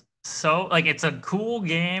was so like it's a cool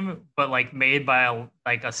game, but like made by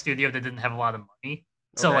a studio that didn't have a lot of money.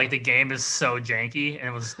 So Okay. like the game is so janky, and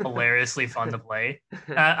it was hilariously fun to play.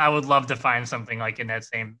 I would love to find something like in that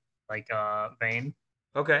same vein.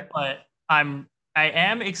 Okay. But I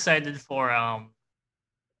am excited for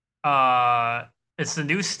uh it's the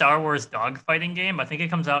new Star Wars dogfighting game. I think it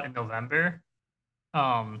comes out in November.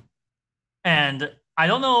 Um, and I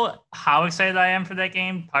don't know how excited I am for that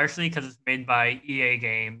game, partially because it's made by EA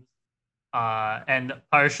Games, and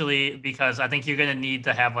partially because I think you're gonna need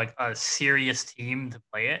to have like a serious team to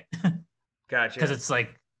play it, because Gotcha. it's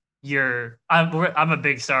like I'm a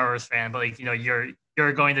big Star Wars fan, but like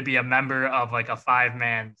you're going to be a member of like a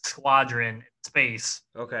 5-man squadron in space.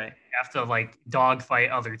 Okay. You have to like dogfight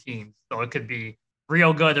other teams, so it could be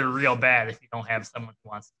real good or real bad if you don't have someone who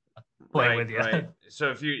wants to play Right, with you. right. So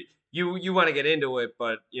if you want to get into it,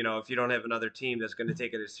 but if you don't have another team that's going to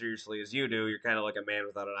take it as seriously as you do, you're kind of like a man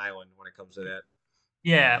without an island when it comes to that.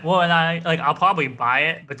 Yeah, well, and I'll probably buy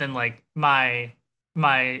it, but then like my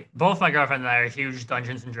both my girlfriend and I are huge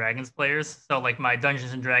Dungeons and Dragons players. So like my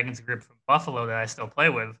Dungeons and Dragons group from Buffalo that I still play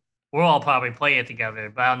with, we'll all probably play it together.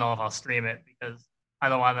 But I don't know if I'll stream it because I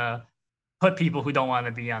don't want to put people who don't want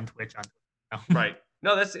to be on Twitch on Twitch. Right.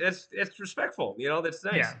 No, that's respectful. That's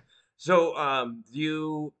nice. Yeah. So, do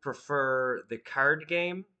you prefer the card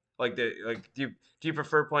game? Do you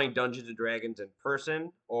prefer playing Dungeons and Dragons in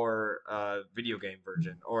person or video game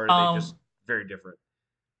version, or are they just Um, very different?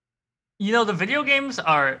 the video games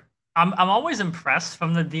are. I'm always impressed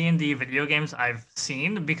from the D&D video games I've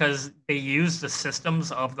seen because they use the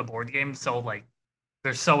systems of the board game, so like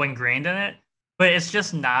they're so ingrained in it. But it's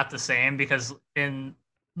just not the same because in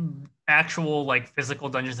actual like physical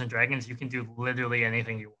Dungeons and Dragons, you can do literally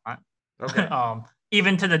anything you want. Okay.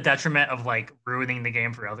 Even to the detriment of like ruining the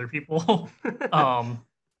game for other people. um,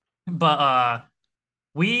 but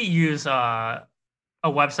we use a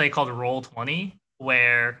website called Roll20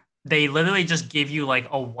 where they literally just give you like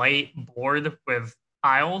a white board with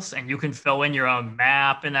tiles and you can fill in your own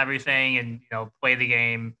map and everything and play the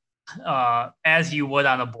game as you would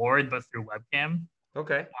on a board but through webcam,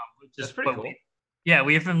 Okay. which That's is pretty what we cool. yeah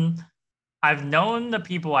I've known the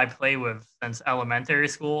people I play with since elementary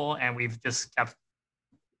school and we've just kept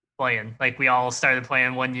playing. Like we all started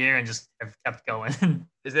playing one year and just have kept going.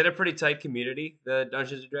 Is that a pretty tight community, the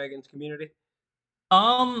Dungeons and Dragons community?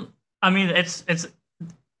 um I mean it's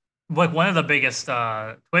like one of the biggest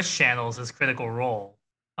Twitch channels is Critical Role,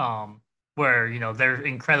 where they're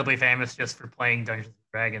incredibly famous just for playing Dungeons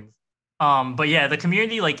and Dragons. But yeah, the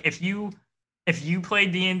community, like if you play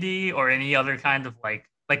D&D or any other kind of like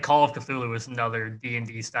Call of Cthulhu is another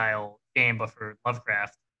D&D style game, but for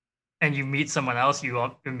Lovecraft, and you meet someone else, you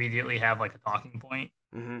immediately have like a talking point.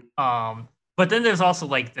 Hmm. But then there's also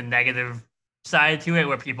like the negative side to it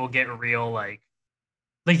where people get real like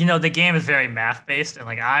the game is very math based and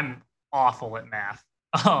like I'm awful at math.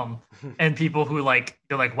 And people who like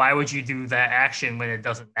they're like, why would you do that action when it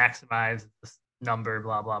doesn't maximize this number,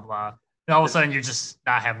 blah blah blah. And all of a This sudden you're just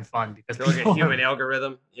not having fun because They're like a people human are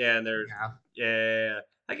algorithm. Yeah, and they're yeah. yeah, yeah, yeah.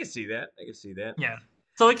 I can see that. I can see that. Yeah.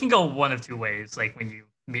 So it can go one of two ways, like when you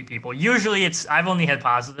meet people. Usually I've only had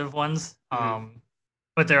positive ones. Hmm.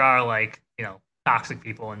 But there are like, toxic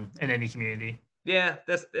people in any community. Yeah,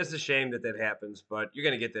 that's a shame that that happens, but you're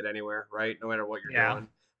gonna get that anywhere, right? No matter what you're Yeah. doing,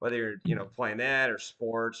 whether you're playing that or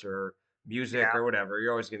sports or music Yeah. or whatever,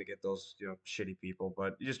 you're always gonna get those shitty people.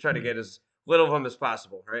 But you just try to get as little of them as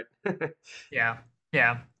possible, right? Yeah.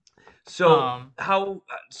 Yeah. So Um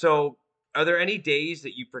so are there any days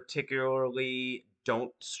that you particularly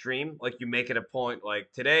don't stream? Like you make it a point,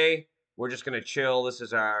 like today we're just gonna chill. This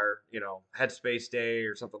is our headspace day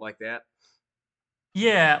or something like that.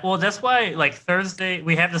 Yeah, well, that's why like Thursday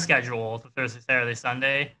we have the schedule for Thursday, Saturday,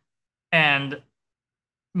 Sunday, and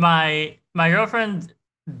my girlfriend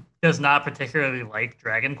does not particularly like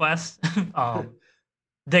Dragon Quest.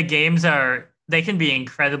 The games they can be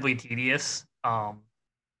incredibly tedious.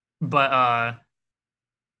 But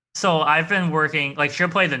so I've been working like she'll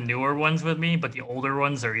play the newer ones with me, but the older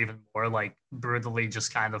ones are even more like brutally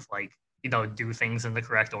just kind of like do things in the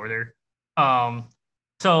correct order. Um,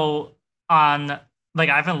 so on like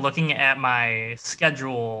I've been looking at my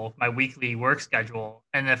schedule, my weekly work schedule,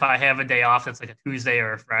 and if I have a day off that's like a Tuesday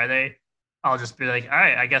or a Friday, I'll just be like, all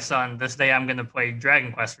right, I guess on this day I'm gonna play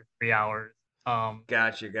Dragon Quest for 3 hours.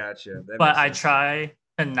 Gotcha, gotcha. That But makes I sense. try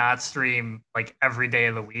to not stream like every day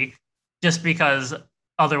of the week just because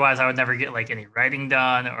otherwise I would never get like any writing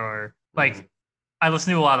done or Hmm. like I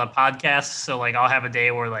listen to a lot of podcasts. So like I'll have a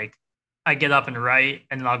day where like I get up and write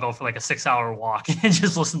and then I'll go for like a 6 hour walk and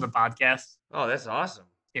just listen to podcasts. Oh, that's awesome.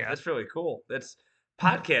 Yeah. That's really cool. That's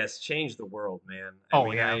Podcasts change the world, man. I Oh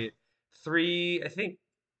mean, yeah. I think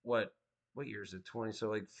what year is it? 20. So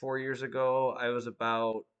like 4 years ago, I was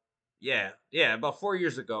about about 4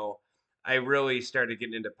 years ago, I really started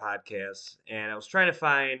getting into podcasts, and I was trying to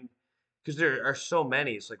find because there are so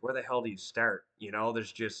many. It's like, where the hell do you start? You know,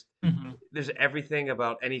 Mhm. there's everything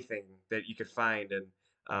about anything that you could find. And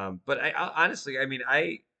but I honestly, I mean,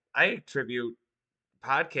 I attribute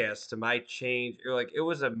podcasts to my change, or like it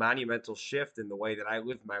was a monumental shift in the way that I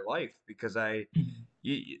lived my life, because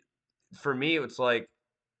Mhm. for me, it's like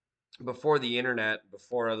before the internet,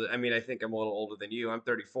 I mean, I think I'm a little older than you. I'm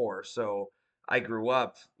 34, so I grew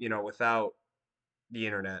up, without the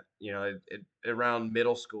internet. Around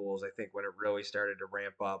middle schools, I think, when it really started to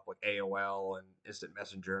ramp up with AOL and Instant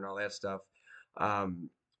Messenger and all that stuff. Um,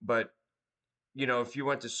 but if you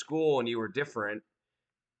went to school and you were different,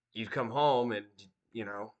 you'd come home and you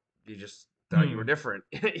just thought you were Mhm. different.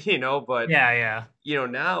 But Yeah, yeah.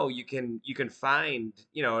 now you can find,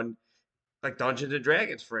 and like Dungeons and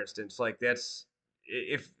Dragons, for instance. Like, that's,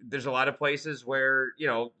 if there's a lot of places where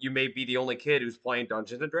you may be the only kid who's playing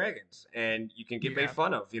Dungeons and Dragons, and you can get made Yeah.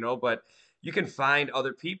 fun of, but you can find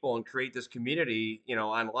other people and create this community,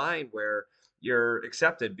 online, where you're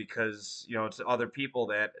accepted because it's other people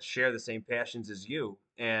that share the same passions as you.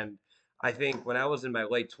 And I think when I was in my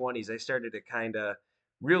late 20s, I started to kind of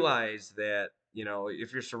realize that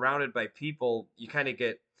if you're surrounded by people, you kind of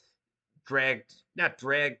get not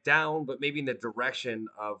dragged down, but maybe in the direction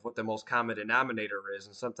of what the most common denominator is.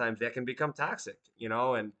 And sometimes that can become toxic,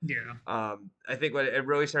 and Yeah. I think what it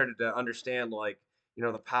really started to understand, like,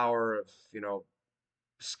 the power of,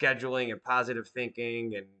 scheduling and positive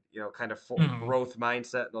thinking, and kind of Mhm. growth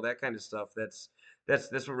mindset and all that kind of stuff. That's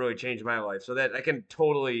what really changed my life. So that I can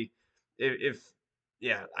totally, if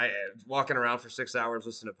yeah, I walking around for 6 hours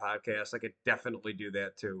listening to podcasts, I could definitely do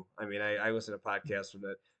that too. I mean, I listen to podcasts from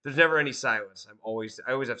that. There's never any silence. I always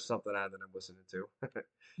have something on that I'm listening to.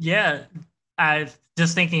 Yeah, I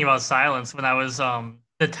just thinking about silence when I was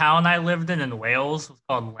the town I lived in Wales was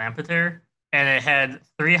called Lampeter, and it had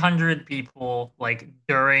 300 people like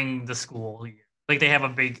during the school year. Like they have a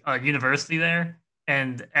big university there,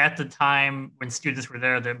 and at the time when students were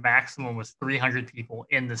there, the maximum was 300 people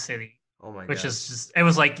in the city, Oh my which God. is just it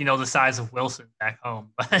was like the size of Wilson back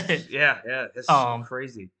home. But Yeah, yeah, that's so um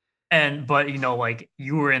crazy. but like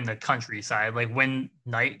you were in the countryside. Like when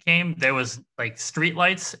night came, there was like street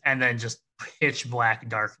lights and then just pitch black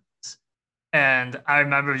darkness. And I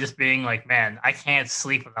remember just being like, man, I can't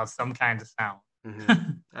sleep without some kind of Hmm.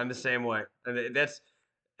 sound. I'm the same way. And that's,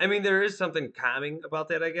 I mean, there is something calming about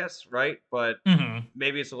that, I guess, right? But Hmm.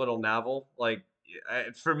 maybe it's a little novel. Like,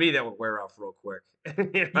 for me, that would wear off real quick.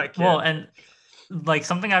 I Well, can't. and like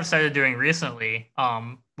something I've started doing recently,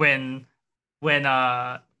 when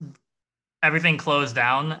everything closed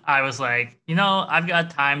down, I was like, I've got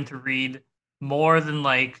time to read more than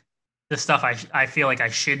like the stuff I feel like I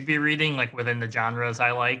should be reading, like within the genres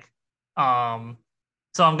I like. Um,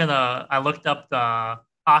 so I looked up the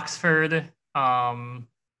Oxford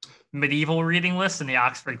medieval reading list and the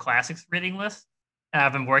Oxford classics reading list, and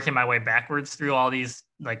I've been working my way backwards through all these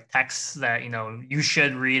like texts that you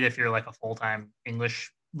should read if you're like a full time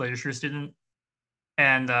English literature student.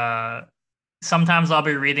 And sometimes I'll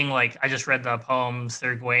be reading like I just read the poem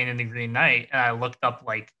Sir Gawain and the Green Knight, and I looked up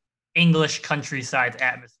like English countryside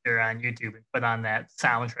atmosphere on YouTube and put on that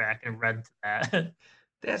soundtrack and read to that.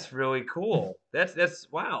 That's really cool. That's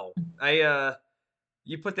wow. I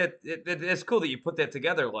You put it's cool that you put that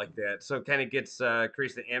together like that. So it kind of gets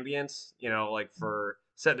creates the ambience, like for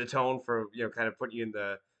setting the tone for, kind of putting you in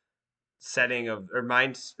the setting of, or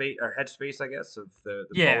mind space, or head space, I guess, of the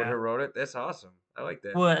poet who Yeah. wrote it. That's awesome. I like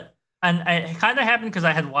that. What and it kind of happened because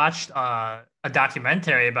I had watched a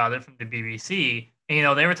documentary about it from the BBC,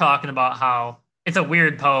 and they were talking about how it's a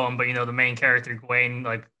weird poem, but the main character Gawain,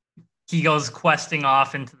 like he goes questing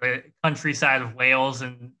off into the countryside of Wales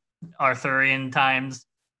in Arthurian times,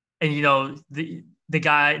 and the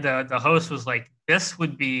guy, the host was like, this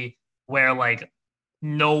would be where like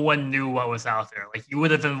no one knew what was out there. Like you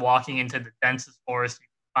would have been walking into the densest forest you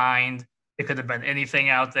could find. It could have been anything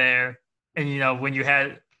out there. And when you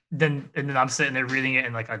had then I'm sitting there reading it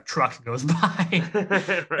and like a truck goes by.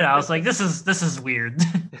 And I was like, this is weird.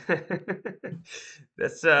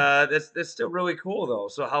 That's still really cool though.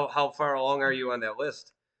 So how far along are you on that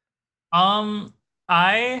list?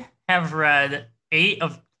 I have read 8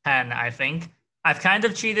 of 10, I think. I've kind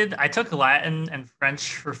of cheated. I took Latin and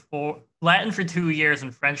French for Latin for 2 years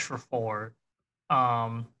and French for four.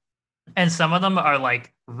 Um, and some of them are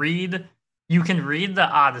like you can read the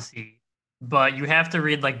Odyssey, but you have to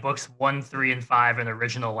read like books 1, 3, and 5 in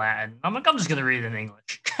original Latin. I'm like, I'm just gonna read it in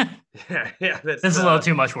English. Yeah, yeah, This that's is a little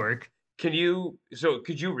too much work. could you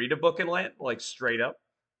read a book in Latin, like, straight up?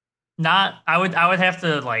 Not I would have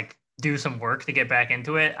to like do some work to get back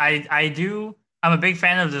into it. I do I'm a big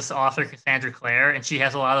fan of this author Cassandra Clare, and she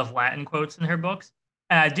has a lot of Latin quotes in her books.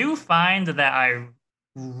 And I do find that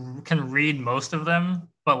can read most of them,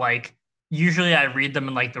 but like usually I read them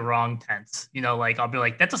in like the wrong tense. Like I'll be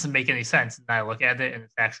like, that doesn't make any sense, and I look at it and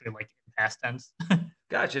it's actually like in past tense.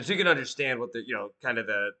 Gotcha. So you can understand what the kind of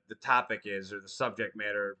the topic is or the subject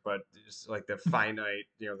matter, but just like the finite,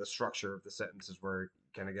 the structure of the sentences where you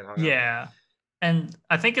kind of get hung up. Yeah. And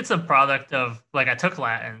I think it's a product of like I took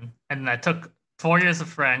Latin and I took 4 years of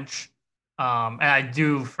French. And I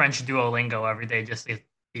do French Duolingo every day just to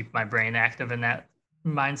keep my brain active in that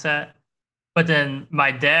mindset. But then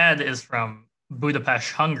my dad is from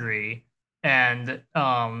Budapest, Hungary, and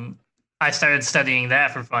I started studying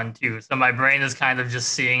that for fun too. So my brain is kind of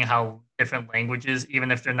just seeing how different languages,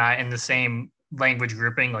 even if they're not in the same language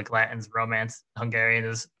grouping, like Latin's Romance, Hungarian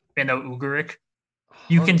is Finno-Ugric,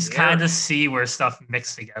 you can kind of Hungarian. see where stuff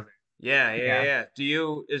mixed together. Yeah, yeah, yeah, Yeah.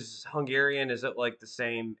 yeah. Is Hungarian, is it like the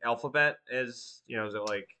same alphabet as, is it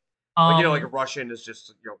like a Um, Russian is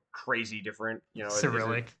just, crazy different, is it?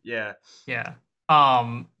 Cyrillic. Yeah. Yeah.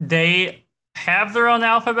 They have their own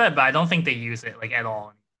alphabet, but I don't think they use it like at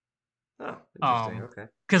all. Oh, interesting. Um, Okay.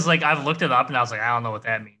 because like I've looked it up and I was like, I don't know what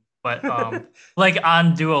that means. But like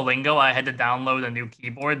on Duolingo, I had to download a new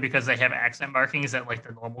keyboard because they have accent markings that like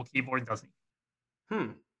the normal keyboard doesn't.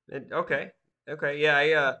 Hmm. Okay. Okay.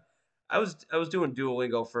 Yeah, I was doing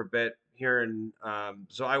Duolingo for a bit here in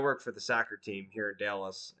so I work for the soccer team here in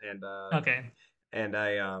Dallas Okay. and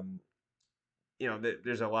I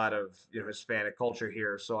there's a lot of Hispanic culture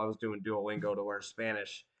here, so I was doing Duolingo to learn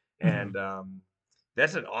Spanish, and Mhm.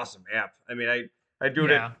 that's an awesome app. I mean, I do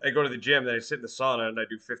it. Yeah. I go to the gym, then I sit in the sauna, and I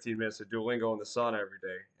do 15 minutes of Duolingo in the sauna every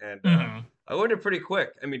day, and Hmm. I learned it pretty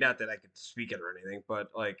quick. I mean, not that I could speak it or anything,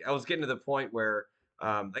 but like I was getting to the point where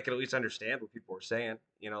I could at least understand what people were saying.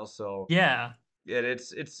 So Yeah. yeah,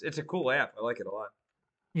 it's a cool app. I like it a lot.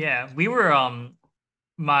 Yeah. We were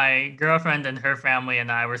my girlfriend and her family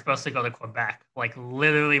and I were supposed to go to Quebec, like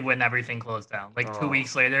literally when everything closed down, like two Oh,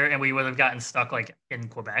 weeks later, and we would have gotten stuck like in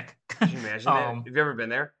Quebec. could you imagine that? um, Have you ever been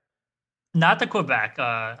there? Not to Quebec.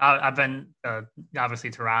 I've been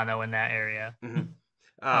obviously Toronto in that area. Hmm.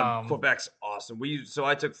 um, Quebec's awesome. So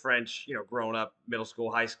I took French, growing up, middle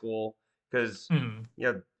school, high school, because mhm.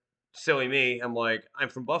 silly me, I'm like, I'm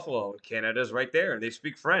from Buffalo, and Canada's right there, and they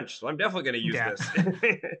speak French, so I'm definitely going to use Yeah,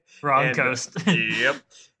 this. wrong And coast. yep,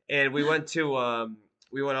 and we went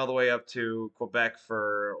all the way up to Quebec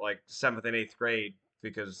for like seventh and eighth grade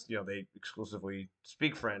because they exclusively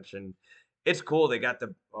speak French, and it's cool. They got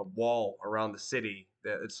the a wall around the city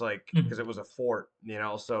that it's like because Mhm. it was a fort,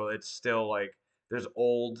 so it's still like there's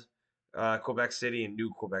old Quebec City and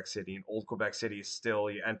New Quebec City. And Old Quebec City is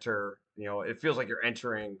still you enter, it feels like you're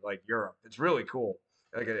entering like Europe. It's really cool,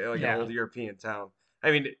 like an Yeah. old European town.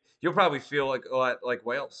 I mean, you'll probably feel like a lot like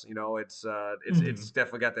Wales. It's Mhm.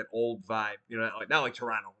 definitely got that old vibe. Not like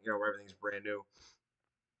Toronto, where everything's brand new.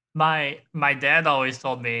 My dad always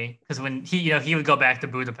told me because when he would go back to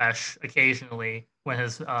Budapest occasionally when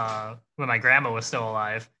my grandma was still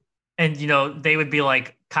alive, and they would be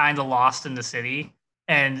like kind of lost in the city,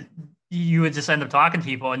 and you would just end up talking to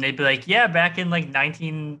people, and they'd be like, yeah, back in like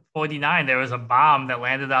 1949 there was a bomb that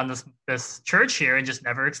landed on this church here and just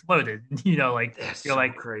never exploded. Like That's you're so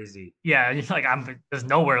like, crazy. yeah, and you're like, there's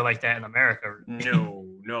nowhere like that in America. Really. No,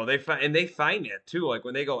 no, they find it too. Like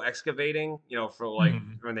when they go excavating, for like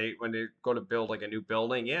Mhm. when they go to build like a new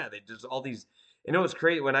building, yeah, they just all these. You know, it's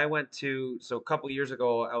crazy. When I went so a couple years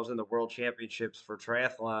ago, I was in the World Championships for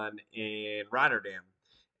triathlon in Rotterdam,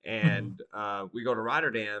 Mhm. and we go to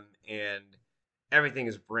Rotterdam, and everything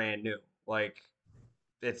is brand new. Like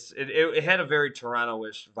it had a very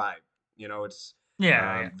Toronto-ish vibe. It's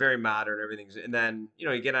Yeah, yeah. very modern. Everything's, and then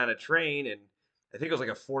you get on a train, and I think it was like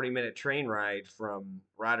a 40-minute train ride from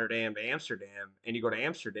Rotterdam to Amsterdam, and you go to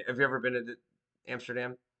Amsterdam. Have you ever been to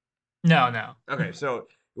Amsterdam? No, no. Okay, so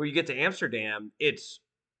when you get to Amsterdam, it's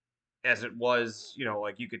as it was,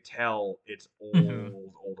 like you could tell it's Mhm. old, old,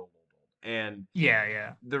 old, old, old. And Yeah,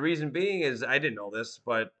 yeah. the reason being is I didn't know this,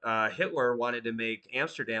 but Hitler wanted to make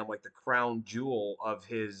Amsterdam like the crown jewel of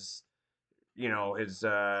his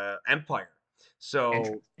empire. So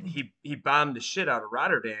Interesting. he bombed the shit out of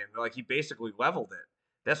Rotterdam. Like he basically leveled it.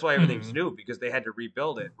 That's why everything's Mhm. new because they had to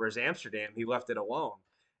rebuild it. Whereas Amsterdam, he left it alone.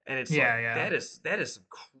 And it's like Yeah, yeah. that is some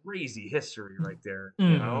crazy history right there.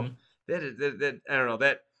 Mhm. That I don't know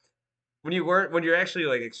that when you're actually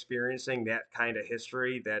like experiencing that kind of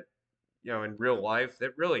history that in real life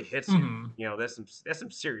that really hits you. Mhm. That's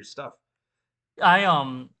some serious stuff.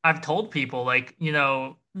 I've told people like,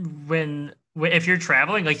 if you're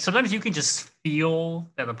traveling, like sometimes you can just feel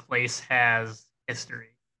that a place has history.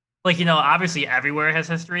 like, you know, obviously everywhere has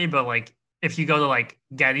history, but like if you go to like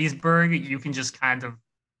Gettysburg, you can just kind of,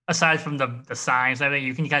 aside from the signs and everything,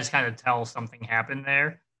 you can just kind of tell something happened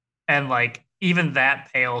there. And like even that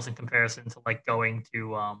pales in comparison to like going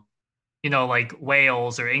to you know, like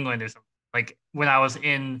Wales or England or something. Like when I was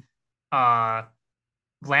in uh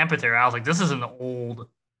Lampeter, I was like, this is an old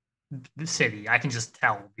city. I can just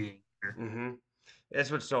tell being here. Hmm. That's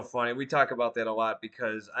what's so funny. We talk about that a lot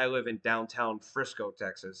because I live in downtown Frisco,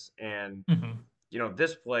 Texas, and Hmm.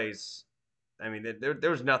 this place, I mean,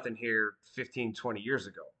 there was nothing here 15, 20 years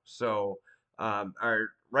ago. So, our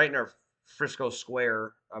right in our Frisco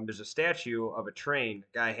Square, there's a statue of a train,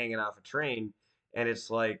 a guy hanging off a train, and it's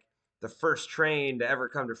like the first train to ever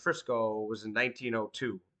come to Frisco was in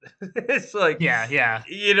 1902. It's like, Yeah, yeah.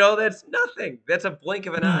 that's nothing. That's a blink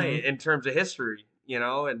of an eye Hmm. in terms of history,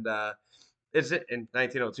 and it's in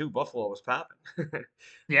 1902, Buffalo was popping.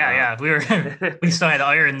 Yeah, um, yeah. We were we still had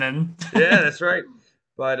iron then. yeah, that's right.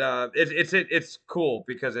 But it's cool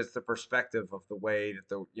because it's the perspective of the way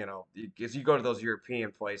that as you go to those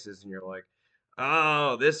European places and you're like,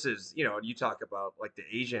 oh, this is you talk about like the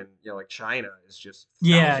Asian, like China is just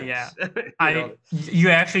Yeah, yeah. thousands, You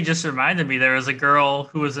actually just reminded me there was a girl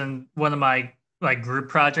who was in one of my like group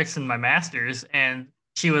projects in my masters, and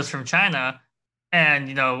she was from China. And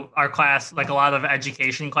you know, our class, like a lot of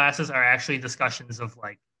education classes, are actually discussions of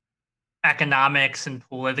like economics and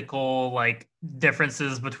political like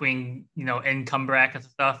differences between, you know, income brackets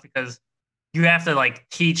and stuff, because you have to like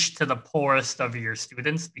teach to the poorest of your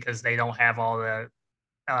students because they don't have all the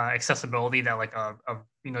accessibility that like a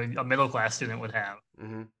you know, a middle class student would have.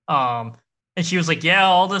 hmm Um, and she was like, yeah,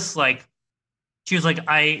 all this like, she was like,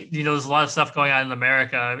 you know, there's a lot of stuff going on in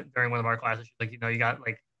America during one of our classes. She's like, you know, you got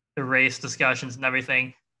like the race discussions and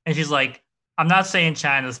everything. And she's like, I'm not saying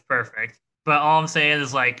China's perfect, but all I'm saying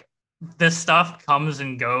is like, this stuff comes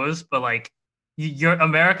and goes, but like, your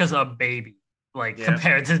America's a baby, like yeah.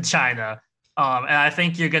 compared to China. And I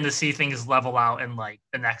think you're going to see things level out in like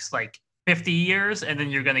the next like 50 years. And then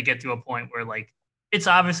you're going to get to a point where like, it's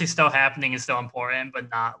obviously still happening and still important, but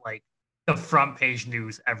not like the front page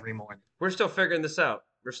news every morning. We're still figuring this out.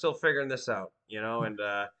 We're still figuring this out, and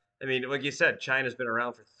I mean, like you said, China's been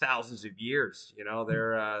around for thousands of years.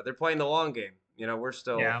 They're playing the long game. We're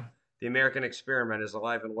still Yeah. the American experiment is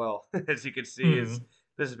alive and well. As you can see, is Hmm.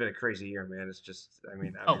 this has been a crazy year, man. It's just, I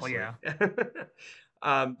mean, Oh, well, obviously.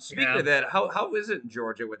 yeah. Speaking Yeah. of that, how is it in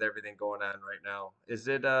Georgia with everything going on right now? Is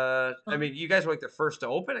it I mean, you guys were like the first to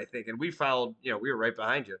open, I think, and we followed, we were right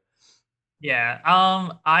behind you. Yeah.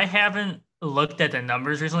 I haven't looked at the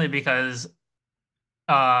numbers recently because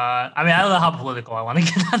I mean, I don't know how political I want to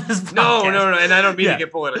get on this No, podcast. no, no, and I don't mean to Yeah.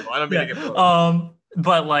 get political. I don't mean to Yeah. get political.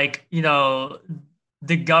 But like, you know,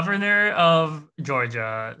 the governor of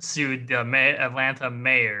Georgia sued the Atlanta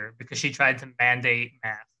mayor because she tried to mandate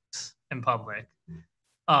masks in public.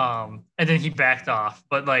 And then he backed off.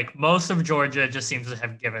 But like most of Georgia just seems to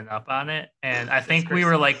have given up on it. And I That's think we crazy.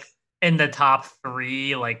 were like in the top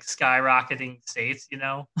three, like skyrocketing states, you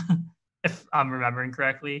know, if I'm remembering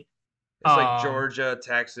correctly. It's like Um, Georgia,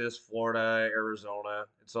 Texas, Florida, Arizona.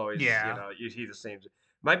 It's always, yeah. you see the same.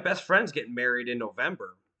 My best friend's getting married in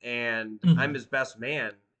November, and I'm Mhm. his best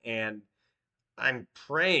man, and I'm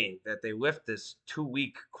praying that they lift this 2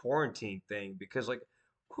 week quarantine thing because, like,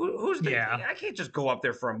 who's the? Yeah. I can't just go up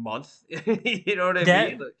there for a month. You know what I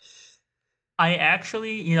mean? That I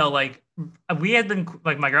actually, you know, like we had been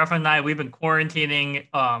like my girlfriend and I, we've been quarantining.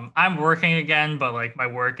 I'm working again, but like my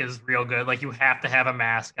work is real good. Like you have to have a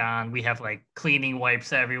mask on. We have like cleaning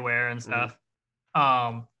wipes everywhere and Mhm. stuff.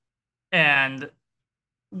 Um, and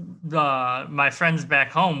the my friends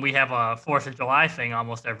back home, we have a Fourth of July thing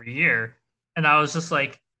almost every year, and I was just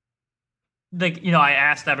like you know, I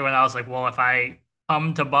asked everyone, I was like, well, if I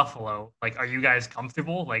come to Buffalo, like, are you guys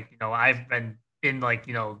comfortable? Like, you know, I've been in like,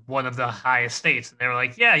 you know, one of the highest states, and they were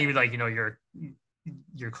like, yeah, you like, you know,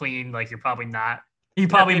 you're clean, like you're probably not, You're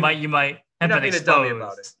not being you might you're have not been being a dummy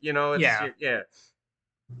about it. exposed. It's Yeah.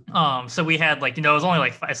 yeah. So we had like, you know, it was only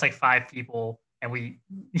like it's like five people, and we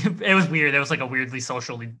it was weird. It was like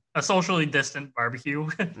a socially distant barbecue.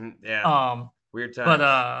 Yeah. um, Weird but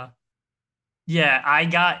times. yeah, I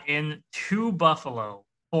got in to Buffalo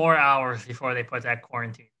 4 hours before they put that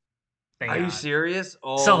quarantine Are thing you on. serious? So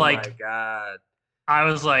Oh my like God. I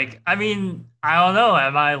was like, I mean, I don't know.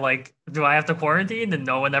 Am I like, do I have to quarantine? And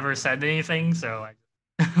no one ever said anything, so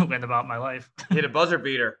I went about my life. Hit a buzzer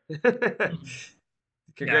beater. Yeah.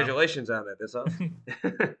 Congratulations on that. That's awesome.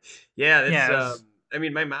 Yeah, that's Yeah, it was. I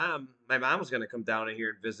mean my mom was gonna come down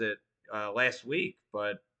here and visit last week,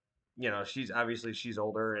 but she's obviously she's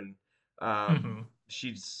older and um Mhm.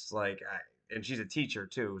 she's like and she's a teacher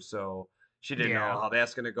too, so she didn't know Yeah. how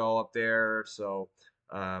that's gonna go up there. So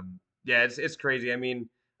yeah, it's crazy. I mean,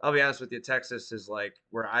 I'll be honest with you, Texas is like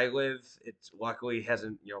where I live. It's luckily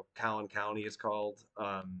hasn't, Collin County is called.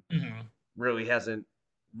 Hmm. Really hasn't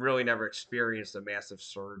really never experienced a massive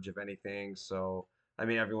surge of anything. So I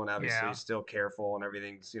mean, everyone obviously Yeah. is still careful and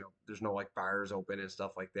everything's, there's no like bars open and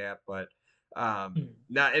stuff like that. But Mhm.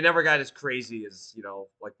 not it never got as crazy as,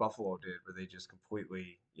 like Buffalo did, where they just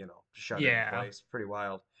completely, shut it in Yeah. place. Pretty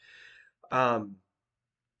wild. Um,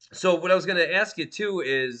 so what I was gonna ask you too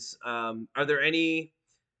is, are there any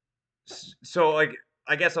so like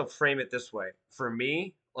I guess I'll frame it this way. For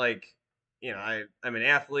me, like, I'm an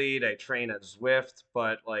athlete, I train on Zwift,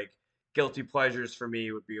 but like guilty pleasures for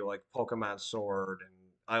me would be like Pokemon Sword, and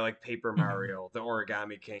I like Paper Mhm. Mario, the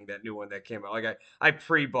Origami King, that new one that came out. Like I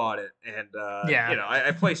pre-bought it, and Yeah.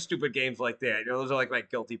 I play stupid games like that. Those are like my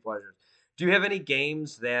guilty pleasures. Do you have any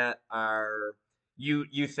games that are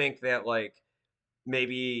you think that like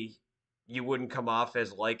maybe you wouldn't come off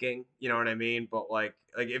as liking, you know what I mean? But like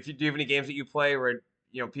if you do you have any games that you play where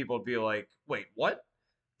people would be like, "Wait, what?"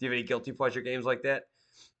 Do you have any guilty pleasure games like that?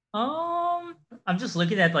 I'm just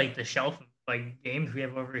looking at like the shelf of like games we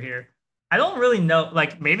have over here. I don't really know,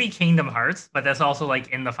 like maybe Kingdom Hearts, but that's also like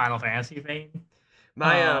in the Final Fantasy vein.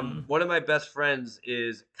 My Um, one of my best friends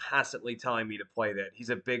is constantly telling me to play that. He's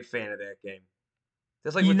a big fan of that game.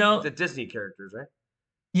 That's like you with know, the Disney characters, right?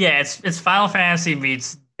 yeah, it's Final Fantasy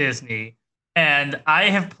meets Disney, and I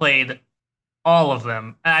have played all of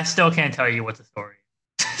them, and I still can't tell you what the story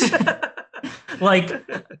is. Like,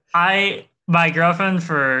 my girlfriend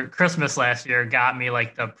for Christmas last year got me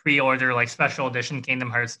like the pre-order like special edition Kingdom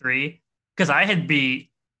Hearts 3 because I had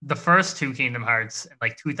beat the first two Kingdom Hearts in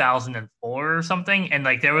like 2004 or something, and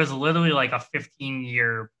like there was literally like a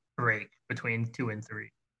 15-year break between 2 and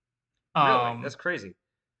 3. Really? Um, That's crazy.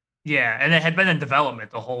 yeah, and it had been in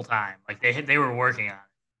development the whole time. Like they were working on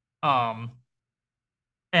it.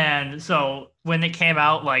 And so when it came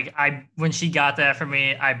out, like when she got that for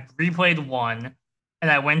me, I replayed one, and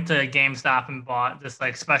I went to GameStop and bought this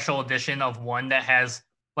like special edition of one that has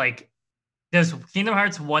like there's Kingdom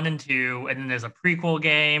Hearts 1 and 2, and then there's a prequel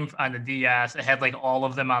game on the DS. It had like all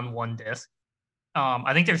of them on one disc.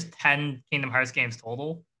 I think there's 10 Kingdom Hearts games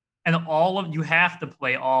total, and all of you have to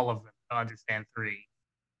play all of them to understand three.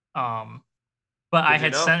 Um, but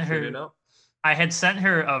Good to know. Good to know. I had sent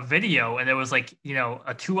her a video, and it was like,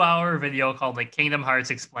 a 2 hour video called like Kingdom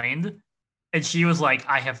Hearts Explained. And she was like,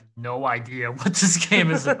 I have no idea what this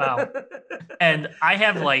game is about. And I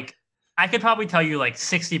could probably tell you like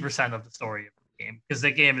 60% of the story of the game because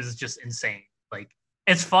the game is just insane. Like,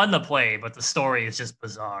 it's fun to play, but the story is just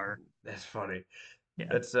bizarre. That's funny. Yeah.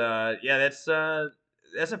 That's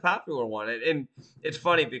a popular one, and it's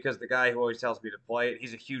funny because the guy who always tells me to play it,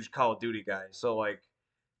 he's a huge Call of Duty guy. So like,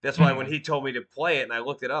 that's why when Mhm. he told me to play it and I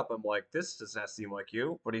looked it up, I'm like, this does not seem like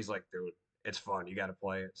you. But he's like, dude, it's fun. You got to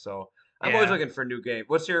play it. So I'm always Yeah. looking for new game.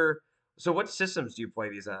 So what systems do you play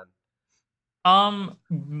these on?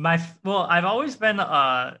 I've always been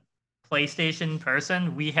a PlayStation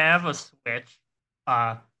person. We have a Switch.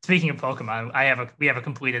 Speaking of Pokemon, we have a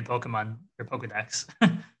completed Pokemon or Pokedex.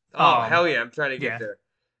 Oh um, hell yeah, I'm trying to get yeah. there.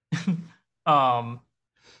 um,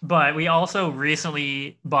 but we also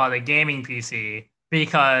recently bought a gaming PC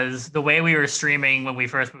because the way we were streaming when we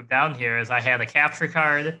first moved down here is I had a capture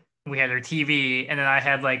card, we had our TV, and then I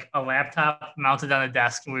had like a laptop mounted on a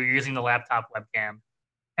desk, and we were using the laptop webcam,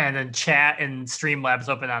 and then chat and Streamlabs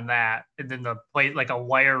open on that, and then the play like a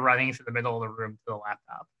wire running through the middle of the room to the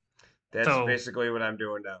laptop. That's So basically what I'm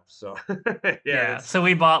doing now. So yeah, yeah, that's so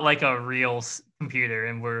we bought like a real computer,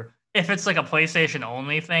 and if it's like a PlayStation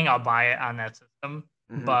only thing, I'll buy it on that system.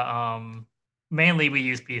 hmm But mainly we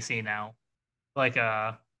use PC now. Like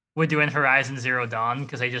we're doing Horizon Zero Dawn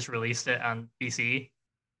because they just released it on PC,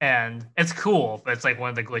 and it's cool, but it's like one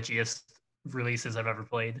of the glitchiest releases I've ever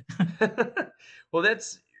played. well,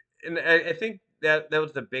 and I think that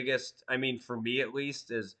was the biggest. I mean, for me at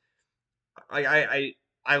least, is I I I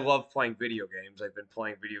I love playing video games. I've been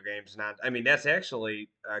playing video games. Not, I mean, that's actually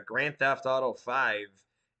Grand Theft Auto 5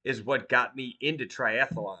 is what got me into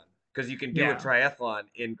triathlon because you can do a Yeah. triathlon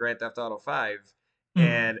in Grand Theft Auto 5. Mhm.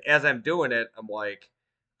 And as I'm doing it, I'm like,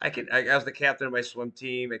 I was the captain of my swim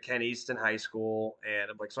team at Ken Easton High School, and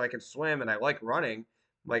I'm like, so I can swim and I like running.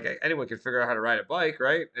 Like anyone can figure out how to ride a bike,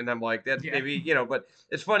 right? And I'm like, that Yeah. maybe, but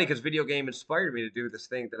it's funny because video game inspired me to do this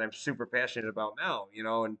thing that I'm super passionate about now,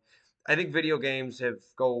 and I think video games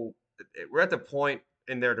we're at the point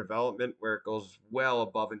in their development where it goes well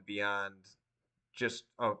above and beyond just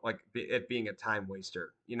like it being a time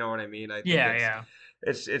waster. You know what I mean? I think Yeah. Yeah.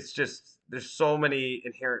 it's just there's so many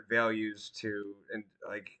inherent values to and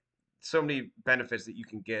like so many benefits that you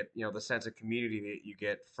can get, the sense of community that you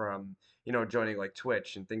get from, joining like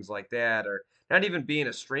Twitch and things like that, or not even being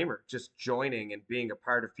a streamer, just joining and being a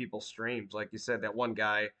part of people's streams. Like you said, that one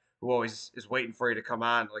guy who always is waiting for you to come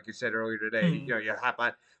on, like you said earlier today, Mm. you hop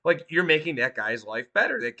on, like you're making that guy's life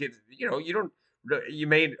better. That kid, you don't, you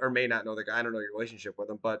may or may not know the guy. I don't know your relationship with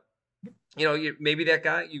him, but maybe that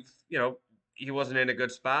guy he wasn't in a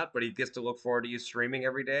good spot, but he gets to look forward to you streaming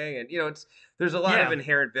every day, and there's a lot of Yeah.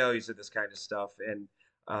 inherent values to this kind of stuff, and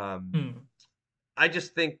Mm. I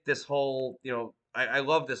just think this whole I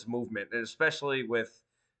love this movement, and especially with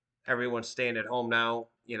everyone staying at home now,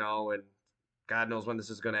 and God knows when this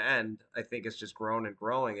is going to end. I think it's just growing and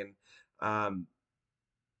growing, and um,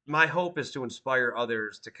 my hope is to inspire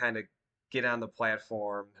others to kind of get on the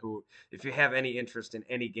platform who, if you have any interest in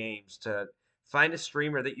any games, to find a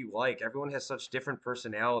streamer that you like. Everyone has such different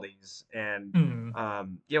personalities, and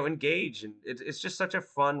Mm. engage, and it's just such a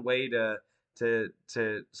fun way to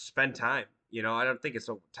spend time. I don't think it's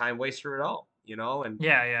a time waster at all. And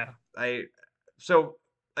Yeah, yeah. I so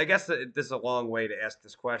I guess that this is a long way to ask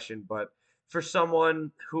this question, but for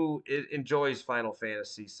someone who enjoys Final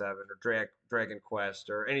Fantasy VII or Dragon Quest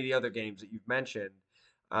or any of the other games that you've mentioned,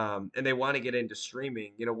 and they want to get into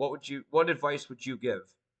streaming, what advice would you give?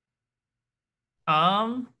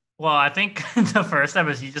 Well, I think the first step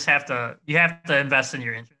is you have to invest in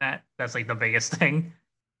your internet. That's like the biggest thing.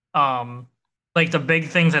 Um, like the big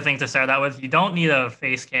things I think to start out with, you don't need a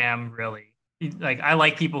face cam really. Like I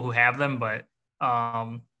like people who have them, but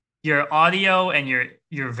um, your audio and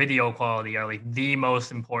your video quality are like the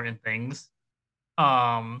most important things.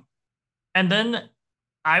 Um, and then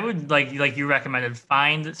I would like you recommended,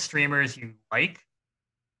 find streamers you like,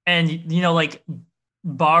 and like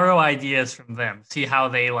borrow ideas from them, see how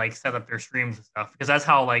they like set up their streams and stuff, because that's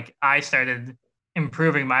how like I started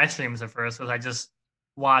improving my streams at first. Was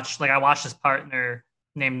I watched this partner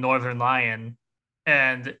named Northern Lion,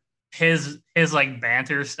 and his like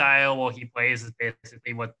banter style while he plays is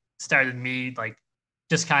basically what started me like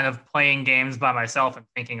just kind of playing games by myself and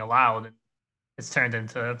thinking aloud, and it's turned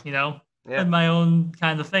into Yeah, my own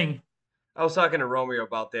kind of thing. I was talking to Romeo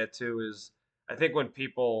about that too. Is I think when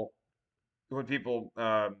people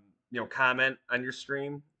comment on your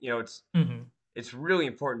stream, Hmm. it's really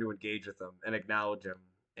important to engage with them and acknowledge them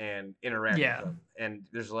and interact with Yeah. them. And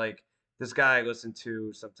there's like this guy I listen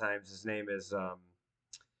to sometimes. His name is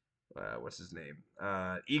what's his name?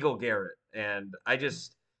 Eagle Garrett. And I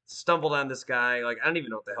just stumbled on this guy. Like I don't even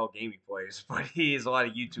know what the hell game he plays, but he has a lot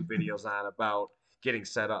of YouTube videos on about getting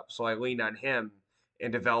set up. So I leaned on him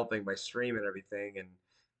in developing my stream and everything.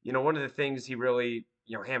 And one of the things he really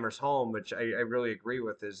hammers home, which I really agree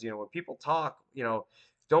with, is when people talk,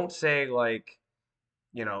 don't say like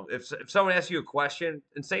if someone asks you a question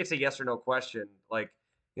and say it's a yes or no question, like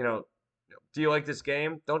you know, do you like this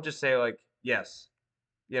game? Don't just say like yes.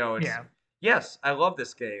 It's Yeah. yes, I love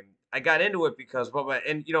this game. I got into it because blah blah,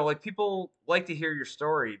 and like people like to hear your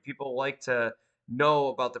story. People like to know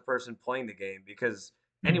about the person playing the game because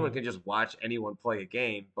anyone Mhm. can just watch anyone play a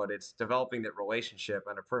game, but it's developing that relationship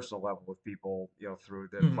on a personal level with people, through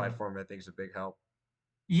the Mhm. platform. I think is a big help.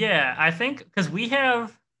 Yeah, I think because we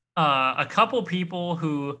have a couple people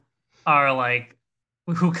who are like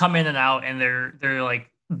who come in and out, and they're like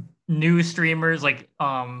new streamers. Like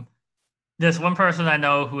this one person I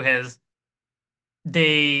know who has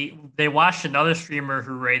they watched another streamer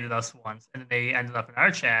who rated us once, and they ended up in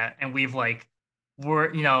our chat, and we've like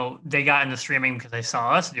they got into streaming because they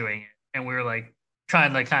saw us doing it, and we were like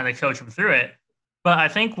trying to kind of coach them through it. But I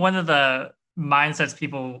think one of the mindsets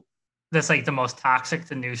people that's like the most toxic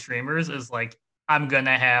to new streamers is like, I'm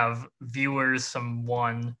gonna have viewers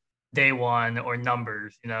some day one or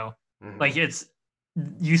numbers. Hmm. Like it's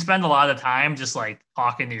you spend a lot of time just like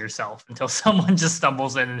talking to yourself until someone just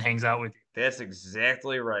stumbles in and hangs out with That's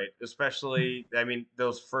exactly right. you. Especially, I mean,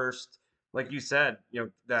 those first, like you said,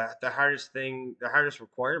 the hardest thing, the hardest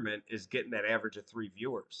requirement is getting that average of three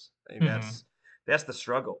viewers. I mean, Hmm. that's the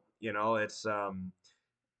struggle. It's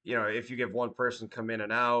if you get one person come in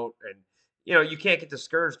and out, and you can't get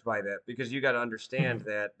discouraged by that because you got to understand Hmm.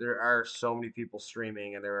 that there are so many people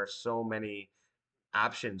streaming and there are so many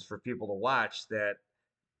options for people to watch that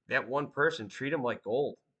one person, treat them like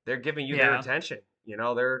gold. They're giving you their Yeah. attention.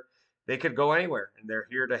 They could go anywhere and they're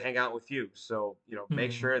here to hang out with you. So,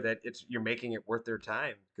 make Hmm. sure that you're making it worth their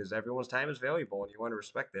time because everyone's time is valuable and you want to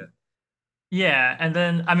respect that. Yeah, and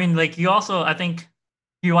then I mean, like you also, I think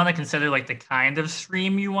you want to consider like the kind of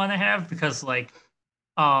stream you want to have, because like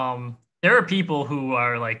there are people who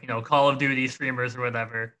are like Call of Duty streamers or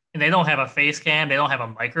whatever, and they don't have a face cam, they don't have a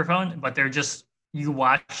microphone, but they're just you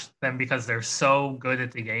watch them because they're so good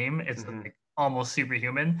at the game. It's Hmm. like almost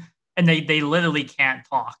superhuman, and they literally can't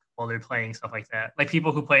talk while they're playing stuff like that. Like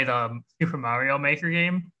people who play the Super Mario Maker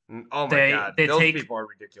game, Oh my they God, they those take people are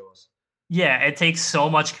ridiculous. yeah, it takes so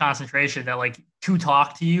much concentration that like to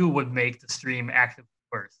talk to you would make the stream actively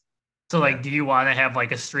worse. So Yeah. like, do you want to have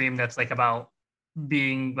like a stream that's like about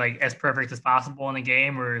being like as perfect as possible in a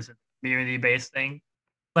game, or is it a community based thing?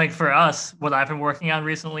 Like for us, what I've been working on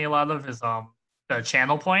recently a lot of is the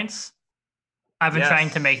channel points. I've been trying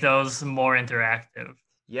to make Yes. those more interactive.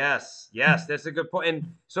 Yes. Yes. That's a good point.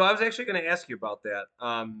 And so I was actually going to ask you about that.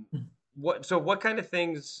 What kind of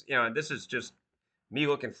things, and this is just me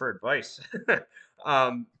looking for advice.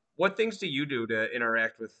 What things do you do to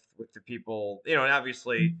interact with the people? And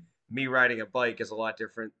obviously me riding a bike is a lot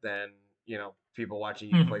different than, people watching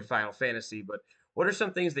you play Final Fantasy, but what are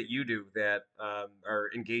some things that you do that are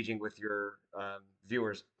engaging with your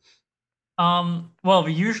viewers? Well,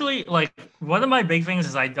 usually, like, one of my big things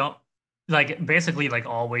is I don't like basically like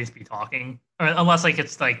always be talking, or unless like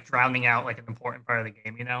it's like drowning out like an important part of the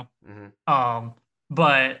game, you know? Hmm. Um,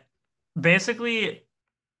 but basically,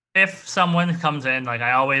 if someone comes in, like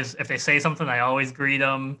I always, if they say something, I always greet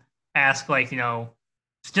them, ask like,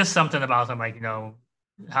 it's just something about them, like,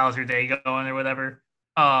 how's your day going or whatever.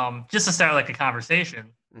 Just to start like a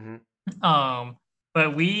conversation. Hmm. Um,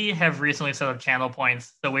 but we have recently set up channel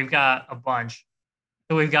points, so we've got a bunch.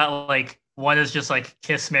 So we've got like one is just like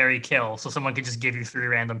kiss, marry, kill, so someone could just give you three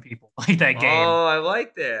random people like that game. Oh, I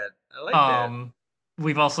like that. I like that. Um,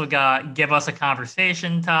 we've also got give us a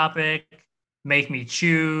conversation topic, make me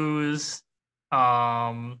choose,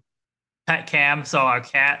 um, pet cam. So our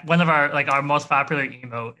cat, one of our like our most popular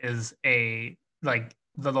emote is a like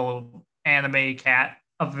little anime cat,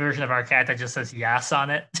 a version of our cat that just says yes on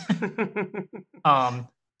it. Um,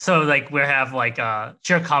 so like we have like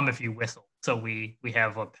sure come if you whistle. So we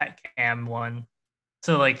have a pet cam one.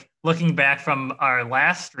 So like looking back from our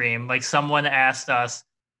last stream, like someone asked us,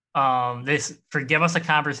 this forgive us a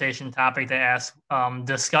conversation topic that asks,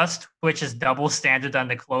 discuss Twitch's double standard on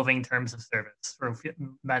the clothing terms of service for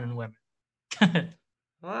men and women.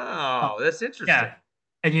 Wow, Um, that's interesting. yeah,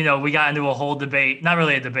 and we got into a whole debate, not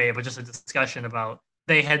really a debate, but just a discussion about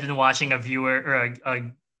they had been watching a viewer or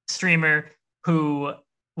a streamer who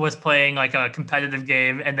was playing like a competitive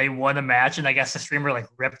game and they won a match, and I guess the streamer like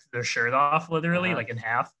ripped their shirt off literally Uh-huh. like in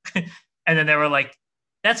half, and then they were like,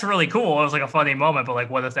 "That's really cool." It was like a funny moment, but like,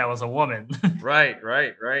 what if that was a woman? Right,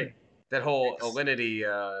 right, right. That whole Alinity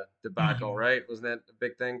debacle, Mhm. right? Wasn't that a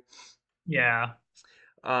big thing? Yeah.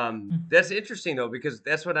 That's interesting though, because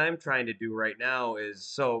that's what I'm trying to do right now is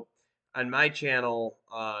so on my channel,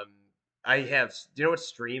 I have, do you know what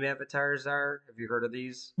stream avatars are? Have you heard of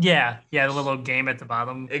these? Yeah, yeah, the little game at the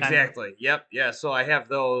bottom, kind of. Exactly. Yep. Yeah. So I have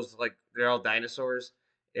those, like they're all dinosaurs,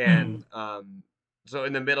 Mhm. and so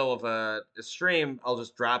in the middle of a stream, I'll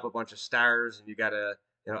just drop a bunch of stars, and you got to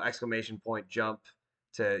exclamation point jump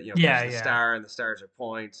to catch Yeah, the yeah. star, and the stars are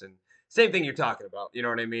points, and same thing you're talking about. You know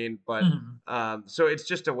what I mean? But Mhm. so it's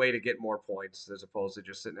just a way to get more points as opposed to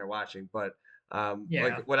just sitting there watching. But like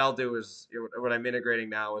Yeah. what I'll do is what I'm integrating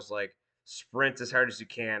now is like sprint as hard as you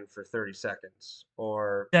can for 30 seconds,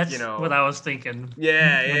 or That's what I was thinking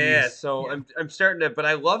yeah, when yeah, you yeah. So yeah. I'm starting to, but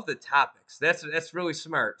I love the topics. That's really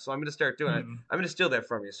smart. So I'm gonna start doing it. Mhm. I'm gonna steal that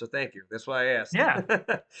from you. So thank you. That's why I asked. Yeah.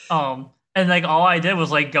 And like all I did was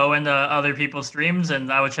like go into other people's streams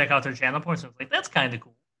and I would check out their channel points and I was like, that's kind of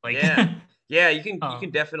cool. Like, Yeah, yeah. You can um,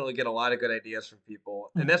 definitely get a lot of good ideas from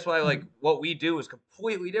people, and mhm, that's why like mhm. what we do is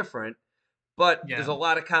completely different, but there's Yeah. a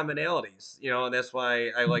lot of commonalities. And that's why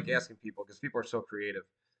I like Mhm. asking people because people are so creative.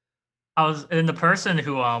 I was and the person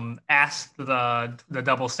who asked the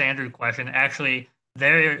double standard question actually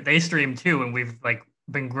they stream too and we've like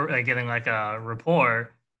been like, getting like a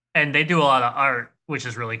rapport and they do a lot of art which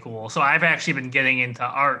is really cool. So I've actually been getting into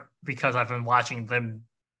art because I've been watching them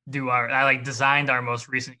do art. I like designed our most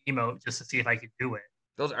recent emote just to see if I could do it.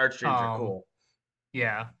 Those art streams are Um cool.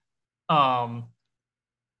 yeah. Um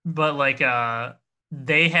but like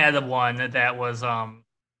they had one that was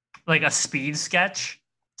like a speed sketch.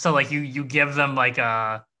 So like you give them like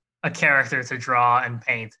a character to draw and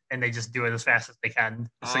paint, and they just do it as fast as they can.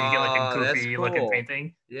 So you get like a Ah, that's goofy looking cool.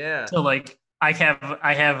 painting. Yeah. So like I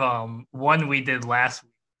have one we did last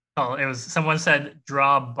week. Oh, it was someone said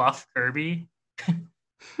draw buff Kirby,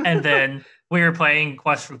 and then we were playing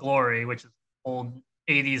Quest for Glory, which is old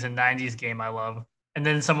 80s and 90s game I love. And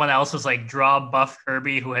then someone else was like, draw Buff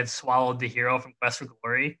Kirby who had swallowed the hero from Quest for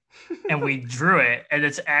Glory. And we drew it, and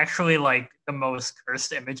it's actually like the most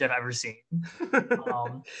cursed image I've ever seen.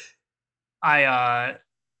 Um, I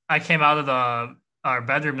I came out of our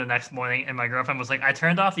bedroom the next morning, and my girlfriend was like, "I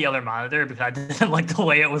turned off the other monitor because I didn't like the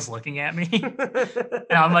way it was looking at me."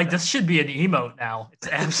 And I'm like, "This should be an emote now. It's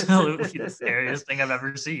absolutely the scariest thing I've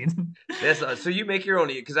ever seen." That's so you make your own,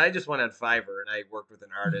 because I just went on Fiverr and I worked with an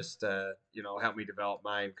artist, help me develop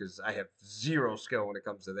mine because I have zero skill when it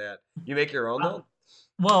comes to that. You make your own though?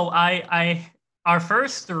 Well, our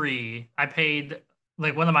first three, I paid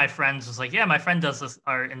like one of my friends was like, "Yeah, my friend does this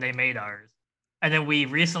art," and they made ours. And then we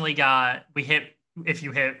hit if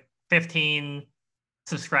you hit 15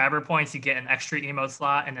 subscriber points, you get an extra emote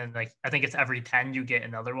slot, and then like I think it's every 10 you get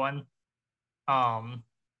another one. Um,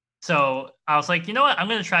 so I was like, you know what? I'm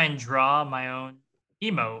gonna try and draw my own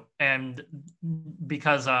emote, and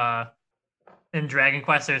because in Dragon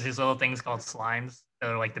Quest there's these little things called slimes that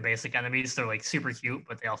are like the basic enemies. They're like super cute,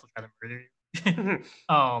 but they also try to murder you.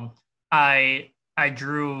 um, I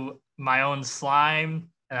drew my own slime,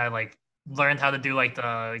 and I like learned how to do like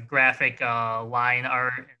the graphic line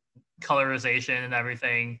art, and colorization, and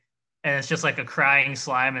everything. And it's just like a crying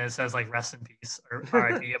slime, and it says like "Rest in peace" or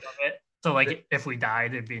 "R.I.P." above it. So like if we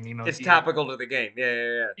died, it'd be an emote It's to you. topical to the game. Yeah,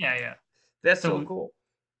 yeah, yeah. Yeah, yeah. That's so So cool.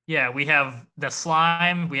 yeah, we have the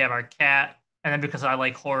slime, we have our cat, and then because I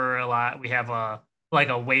like horror a lot, we have a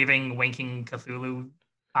waving, winking Cthulhu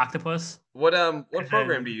octopus. What And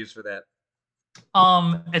program do then you use for that?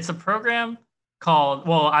 it's a program called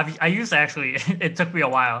I used actually it took me a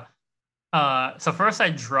while. So first I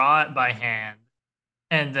draw it by hand,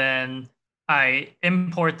 and then I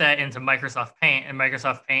import that into Microsoft Paint, and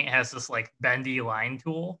Microsoft Paint has this like bendy line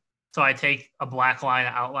tool. So I take a black line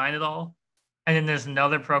and outline it all. And then there's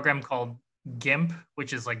another program called GIMP,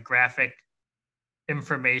 which is like graphic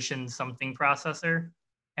information something processor.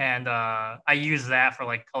 And I use that for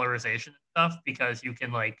like colorization and stuff because you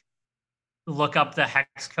can like look up the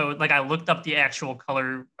hex code. Like I looked up the actual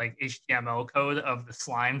color, like HTML code of the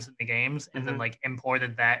slimes in the games, and then Hmm. like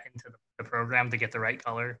imported that into the program to get the right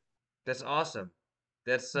color. That's awesome.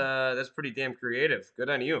 That's pretty damn creative. Good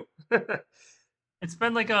on you. It's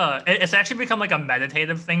been like it's actually become like a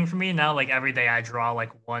meditative thing for me now. Like every day I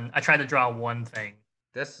try to draw one thing.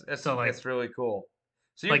 That's that's So that's really cool.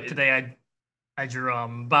 So like today I drew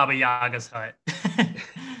Baba Yaga's hut.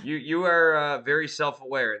 you are very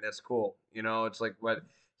self-aware, and that's cool. It's like what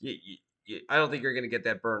I don't think you're gonna get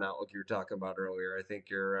that burnout like you were talking about earlier. I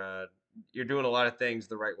think you're doing a lot of things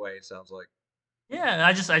the right way. It sounds like. Yeah,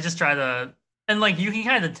 I just try to, and like you can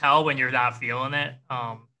kind of tell when you're not feeling it.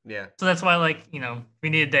 Yeah. So that's why like if we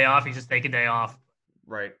need a day off, you just take a day off.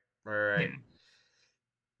 Right. Right. Yeah, Right.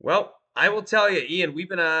 Well, I will tell you, Ian, we've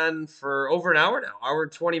been on for over an hour now, hour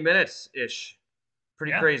and 20 minutes ish. Pretty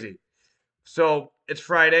yeah. crazy. So it's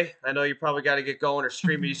Friday. I know you probably got to get going or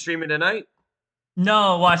stream. Are you streaming tonight?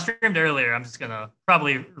 No, well I streamed earlier. I'm just gonna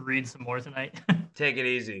probably read some more tonight. Take it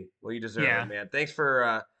easy. Well, you deserve it, Yeah. man. Thanks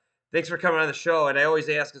for coming on the show. And I always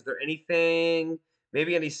ask, is there anything,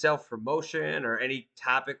 maybe any self promotion or any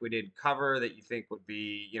topic we didn't cover that you think would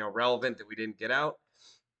be, relevant that we didn't get out?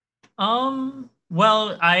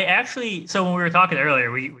 Well, I actually, so when we were talking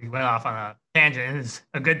earlier, we went off on a tangent. It's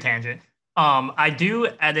a good tangent. I do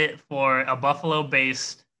edit for a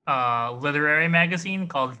Buffalo-based literary magazine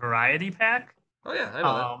called Variety Pack. Oh yeah, I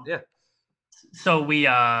know that. Um, Yeah. so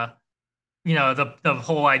the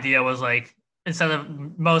whole idea was like instead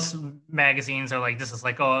of most magazines are like this is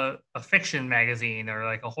like a fiction magazine or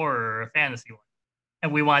like a horror or a fantasy one,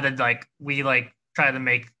 and we like try to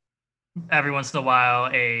make every once in a while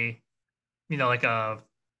like a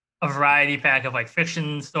variety pack of like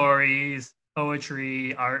fiction stories,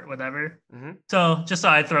 poetry, art, whatever. Hmm. So just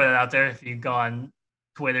thought I'd throw that out there. If you go on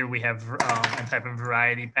Twitter, we have and type in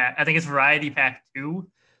variety pack. I think it's variety pack 2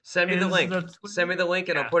 Send me the is link. the Send me Twitter. the link,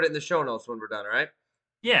 and I'll Yeah, put it in the show notes when we're done. All right,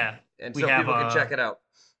 yeah. and We so have people can check it out.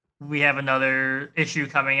 we have another issue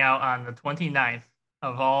coming out on the 29th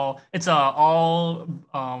of all. It's a all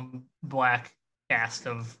black cast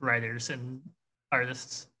of writers and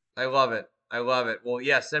artists. I love it. I love it. Well,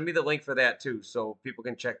 yeah, send me the link for that too, so people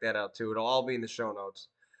can check that out too. It'll all be in the show notes.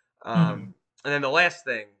 Mhm. And then the last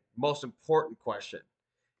thing, most important question: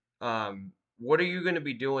 what are you going to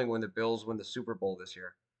be doing when the Bills win the Super Bowl this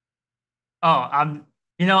year? Oh,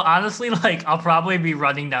 honestly, like I'll probably be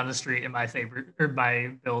running down the street in my favorite or my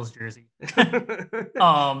Bills jersey.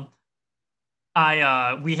 um,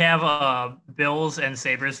 we have a Bills and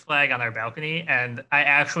Sabres flag on our balcony, and I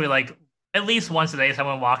actually like at least once a day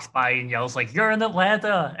someone walks by and yells like "You're in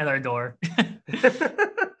Atlanta" at our door.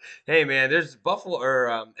 Hey man, there's Buffalo or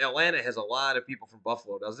Atlanta has a lot of people from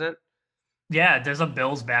Buffalo, doesn't it? Yeah, there's a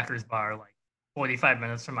Bills backers bar like 45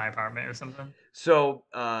 minutes from my apartment or something. So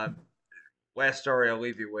last story I'll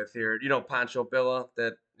leave you with here. You know Pancho Villa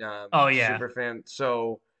that Oh yeah. super fan.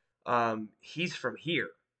 So he's from here.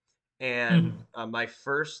 And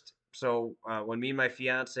Mhm. when me and my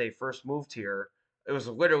fiance first moved here, it was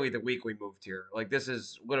literally the week we moved here. Like this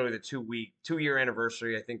is literally the 2-year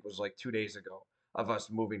anniversary. I think was like 2 days ago of us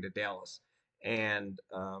moving to Dallas. And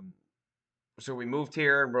so we moved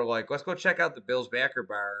here and we're like, let's go check out the Bills Backer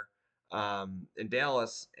Bar in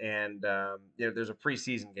Dallas. And there's a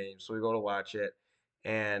preseason game, so we go to watch it,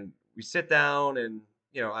 and we sit down and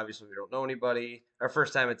obviously we don't know anybody. Our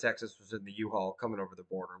first time in Texas was in the U-Haul coming over the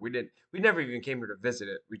border. We never even came here to visit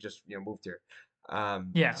it. We just moved here.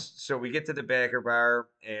 Yeah. So we get to the Backer Bar,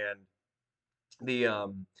 and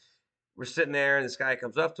the we're sitting there, and this guy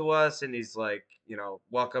comes up to us and he's like,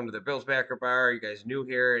 welcome to the Bills Backer Bar. You guys new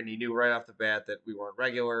here? And he knew right off the bat that we weren't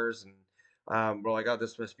regulars. And we're like, oh,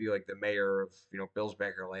 this must be like the mayor of, Bills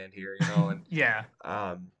Backer land here, and Yeah.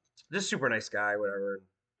 just super nice guy, whatever.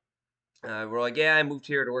 We're like, yeah, I moved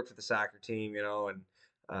here to work for the soccer team,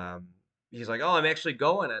 and he's like, oh, I'm actually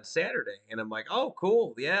going on Saturday. And I'm like, oh,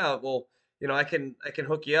 cool. Yeah, well, I can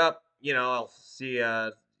hook you up. I'll see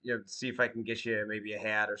if I can get you maybe a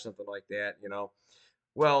hat or something like that.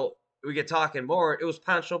 Well, we get talking more. It was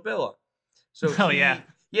Pancho Villa. So Oh yeah.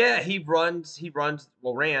 ran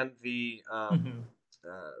the Mhm.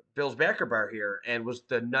 Bill's Backer Bar here, and was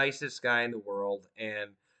the nicest guy in the world.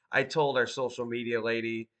 And I told our social media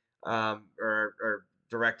lady, or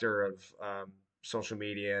director of social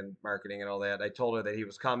media and marketing and all that, I told her that he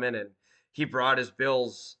was coming, and he brought his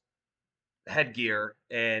Bills headgear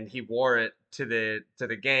and he wore it to the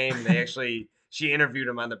game. And she interviewed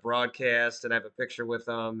him on the broadcast, and I have a picture with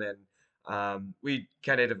him, and we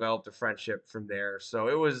kind of developed a friendship from there. So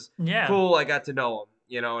it was Yeah. cool. I got to know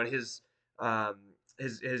him, and um,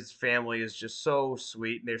 his family is just so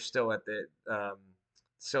sweet, and they're still at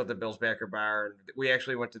the Bills Backer Bar. And we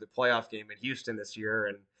actually went to the playoff game in Houston this year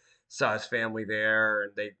and saw his family there,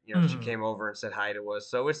 and she Mhm. came over and said hi to us.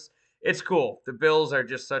 So it's cool. The Bills are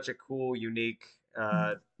just such a cool, unique.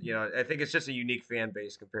 I think it's just a unique fan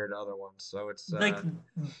base compared to other ones. So it's Like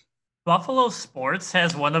Buffalo sports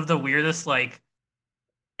has one of the weirdest like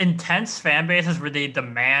intense fan bases where they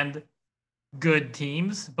demand good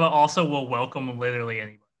teams, but also will welcome literally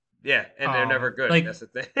anybody. yeah, and they're never good. Like That's the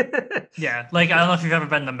thing. yeah, like I don't know if you've ever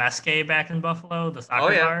been to Mesquite back in Buffalo, the Oh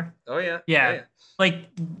soccer yeah, bar. oh yeah, oh Yeah, yeah. like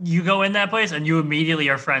you go in that place and you immediately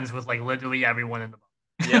are friends with like literally everyone in the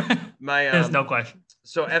Yep. bar. My There's no question.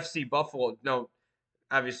 so FC Buffalo. No,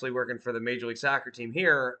 obviously working for the Major League Soccer team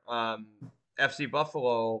here. FC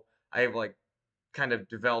Buffalo. I have like kind of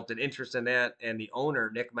developed an interest in that, and the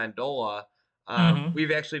owner Nick Mandola, Hmm.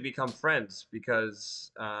 we've actually become friends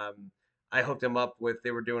because I hooked him up with,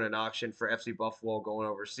 they were doing an auction for FC Buffalo going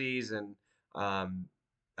overseas, and um,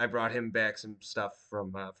 I brought him back some stuff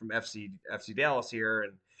from FC Dallas here,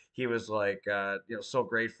 and he was like so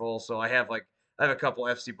grateful. So I have a couple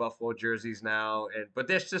FC Buffalo jerseys now, but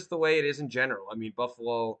that's just the way it is in general. I mean,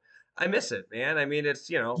 Buffalo, I miss it, man. I mean, it's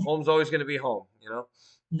home's always going to be home.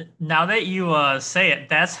 Now that you say it,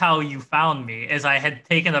 that's how you found me. Is I had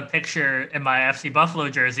taken a picture in my FC Buffalo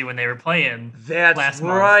jersey when they were playing That's last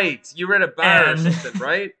month, right. You were at a bar or and something,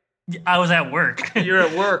 right? I was at work. You're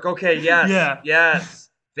at work. Okay, yes. Yeah, Yes.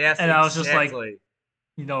 That's and I was just like, exactly.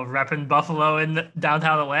 repping Buffalo in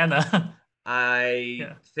downtown Atlanta. I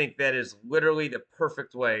Yeah. think that is literally the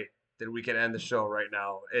perfect way that we can end the show right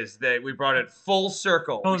now. Is that we brought it full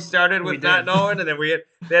circle. We Well, started we with not did. knowing, and then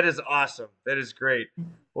that is awesome. That is great.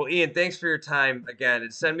 Well, Ian, thanks for your time again.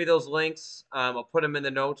 And send me those links. I'll put them in the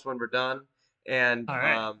notes when we're done. And All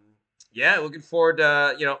right. yeah, looking forward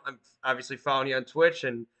to I'm obviously following you on Twitch,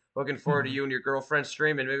 and looking forward to Mhm. you and your girlfriend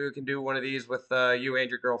streaming. Maybe we can do one of these with you and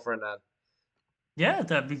your girlfriend on. Yeah,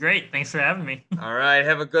 that'd be great. Thanks for having me. All right,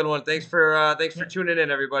 have a good one. Thanks for Yeah. tuning in,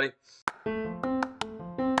 everybody.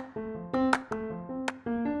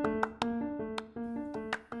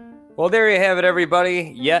 Well, there you have it,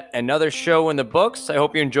 everybody. Yet another show in the books. I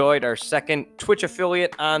hope you enjoyed our second Twitch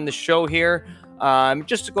affiliate on the show here.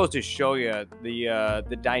 Just to go to show you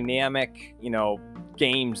the dynamic,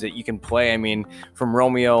 games that you can play. I mean, from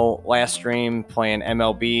Romeo last stream playing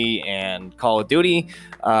MLB and Call of Duty,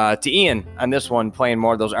 to Ian on this one playing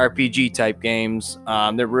more of those RPG type games.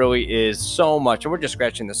 There really is so much, and we're just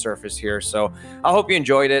scratching the surface here. So I hope you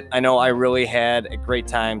enjoyed it. I know I really had a great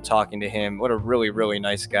time talking to him. What a really, really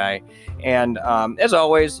nice guy. And as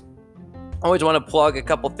always want to plug a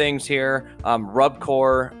couple things here.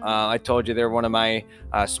 Rubcore, I told you they're one of my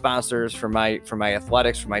sponsors for my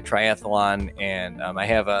athletics, for my triathlon, and I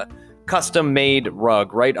have a custom-made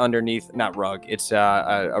rug right underneath, not rug, it's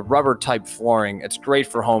a rubber-type flooring. It's great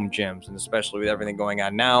for home gyms, and especially with everything going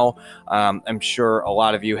on now, I'm sure a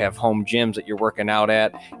lot of you have home gyms that you're working out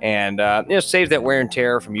at, and save that wear and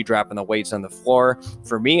tear from you dropping the weights on the floor.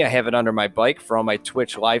 For me, I have it under my bike for all my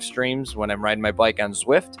Twitch live streams when I'm riding my bike on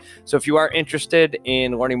Zwift. So if you are interested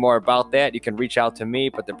in learning more about that, you can reach out to me,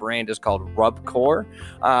 but the brand is called Rubcore.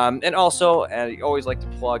 And also, I always like to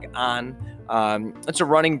plug On. It's a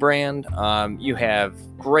running brand. You have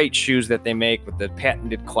great shoes that they make with the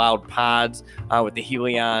patented cloud pods, with the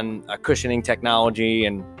Helion cushioning technology,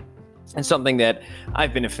 and something that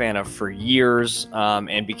I've been a fan of for years,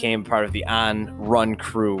 and became part of the On Run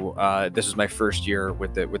crew. This is my first year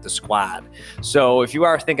with the squad. So if you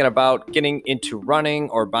are thinking about getting into running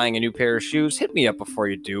or buying a new pair of shoes, hit me up before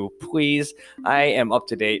you do, please. I am up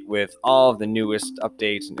to date with all of the newest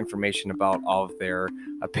updates and information about all of their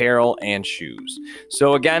apparel and shoes.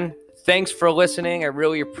 So again, thanks for listening. I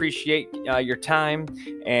really appreciate your time,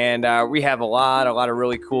 and we have a lot of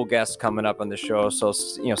really cool guests coming up on the show. So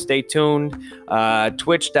stay tuned.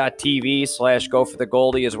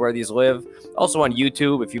 Twitch.tv/GoForTheGoldie is where these live. Also on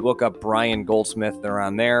YouTube, if you look up Brian Goldsmith, they're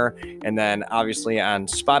on there, and then obviously on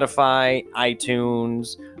Spotify,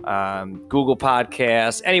 iTunes, Google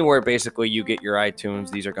Podcasts, anywhere basically you get your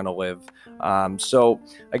iTunes, these are going to live. So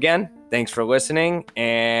again, thanks for listening,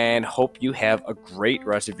 and hope you have a great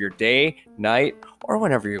rest of your day, night, or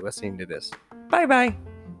whenever you're listening to this. Bye-bye.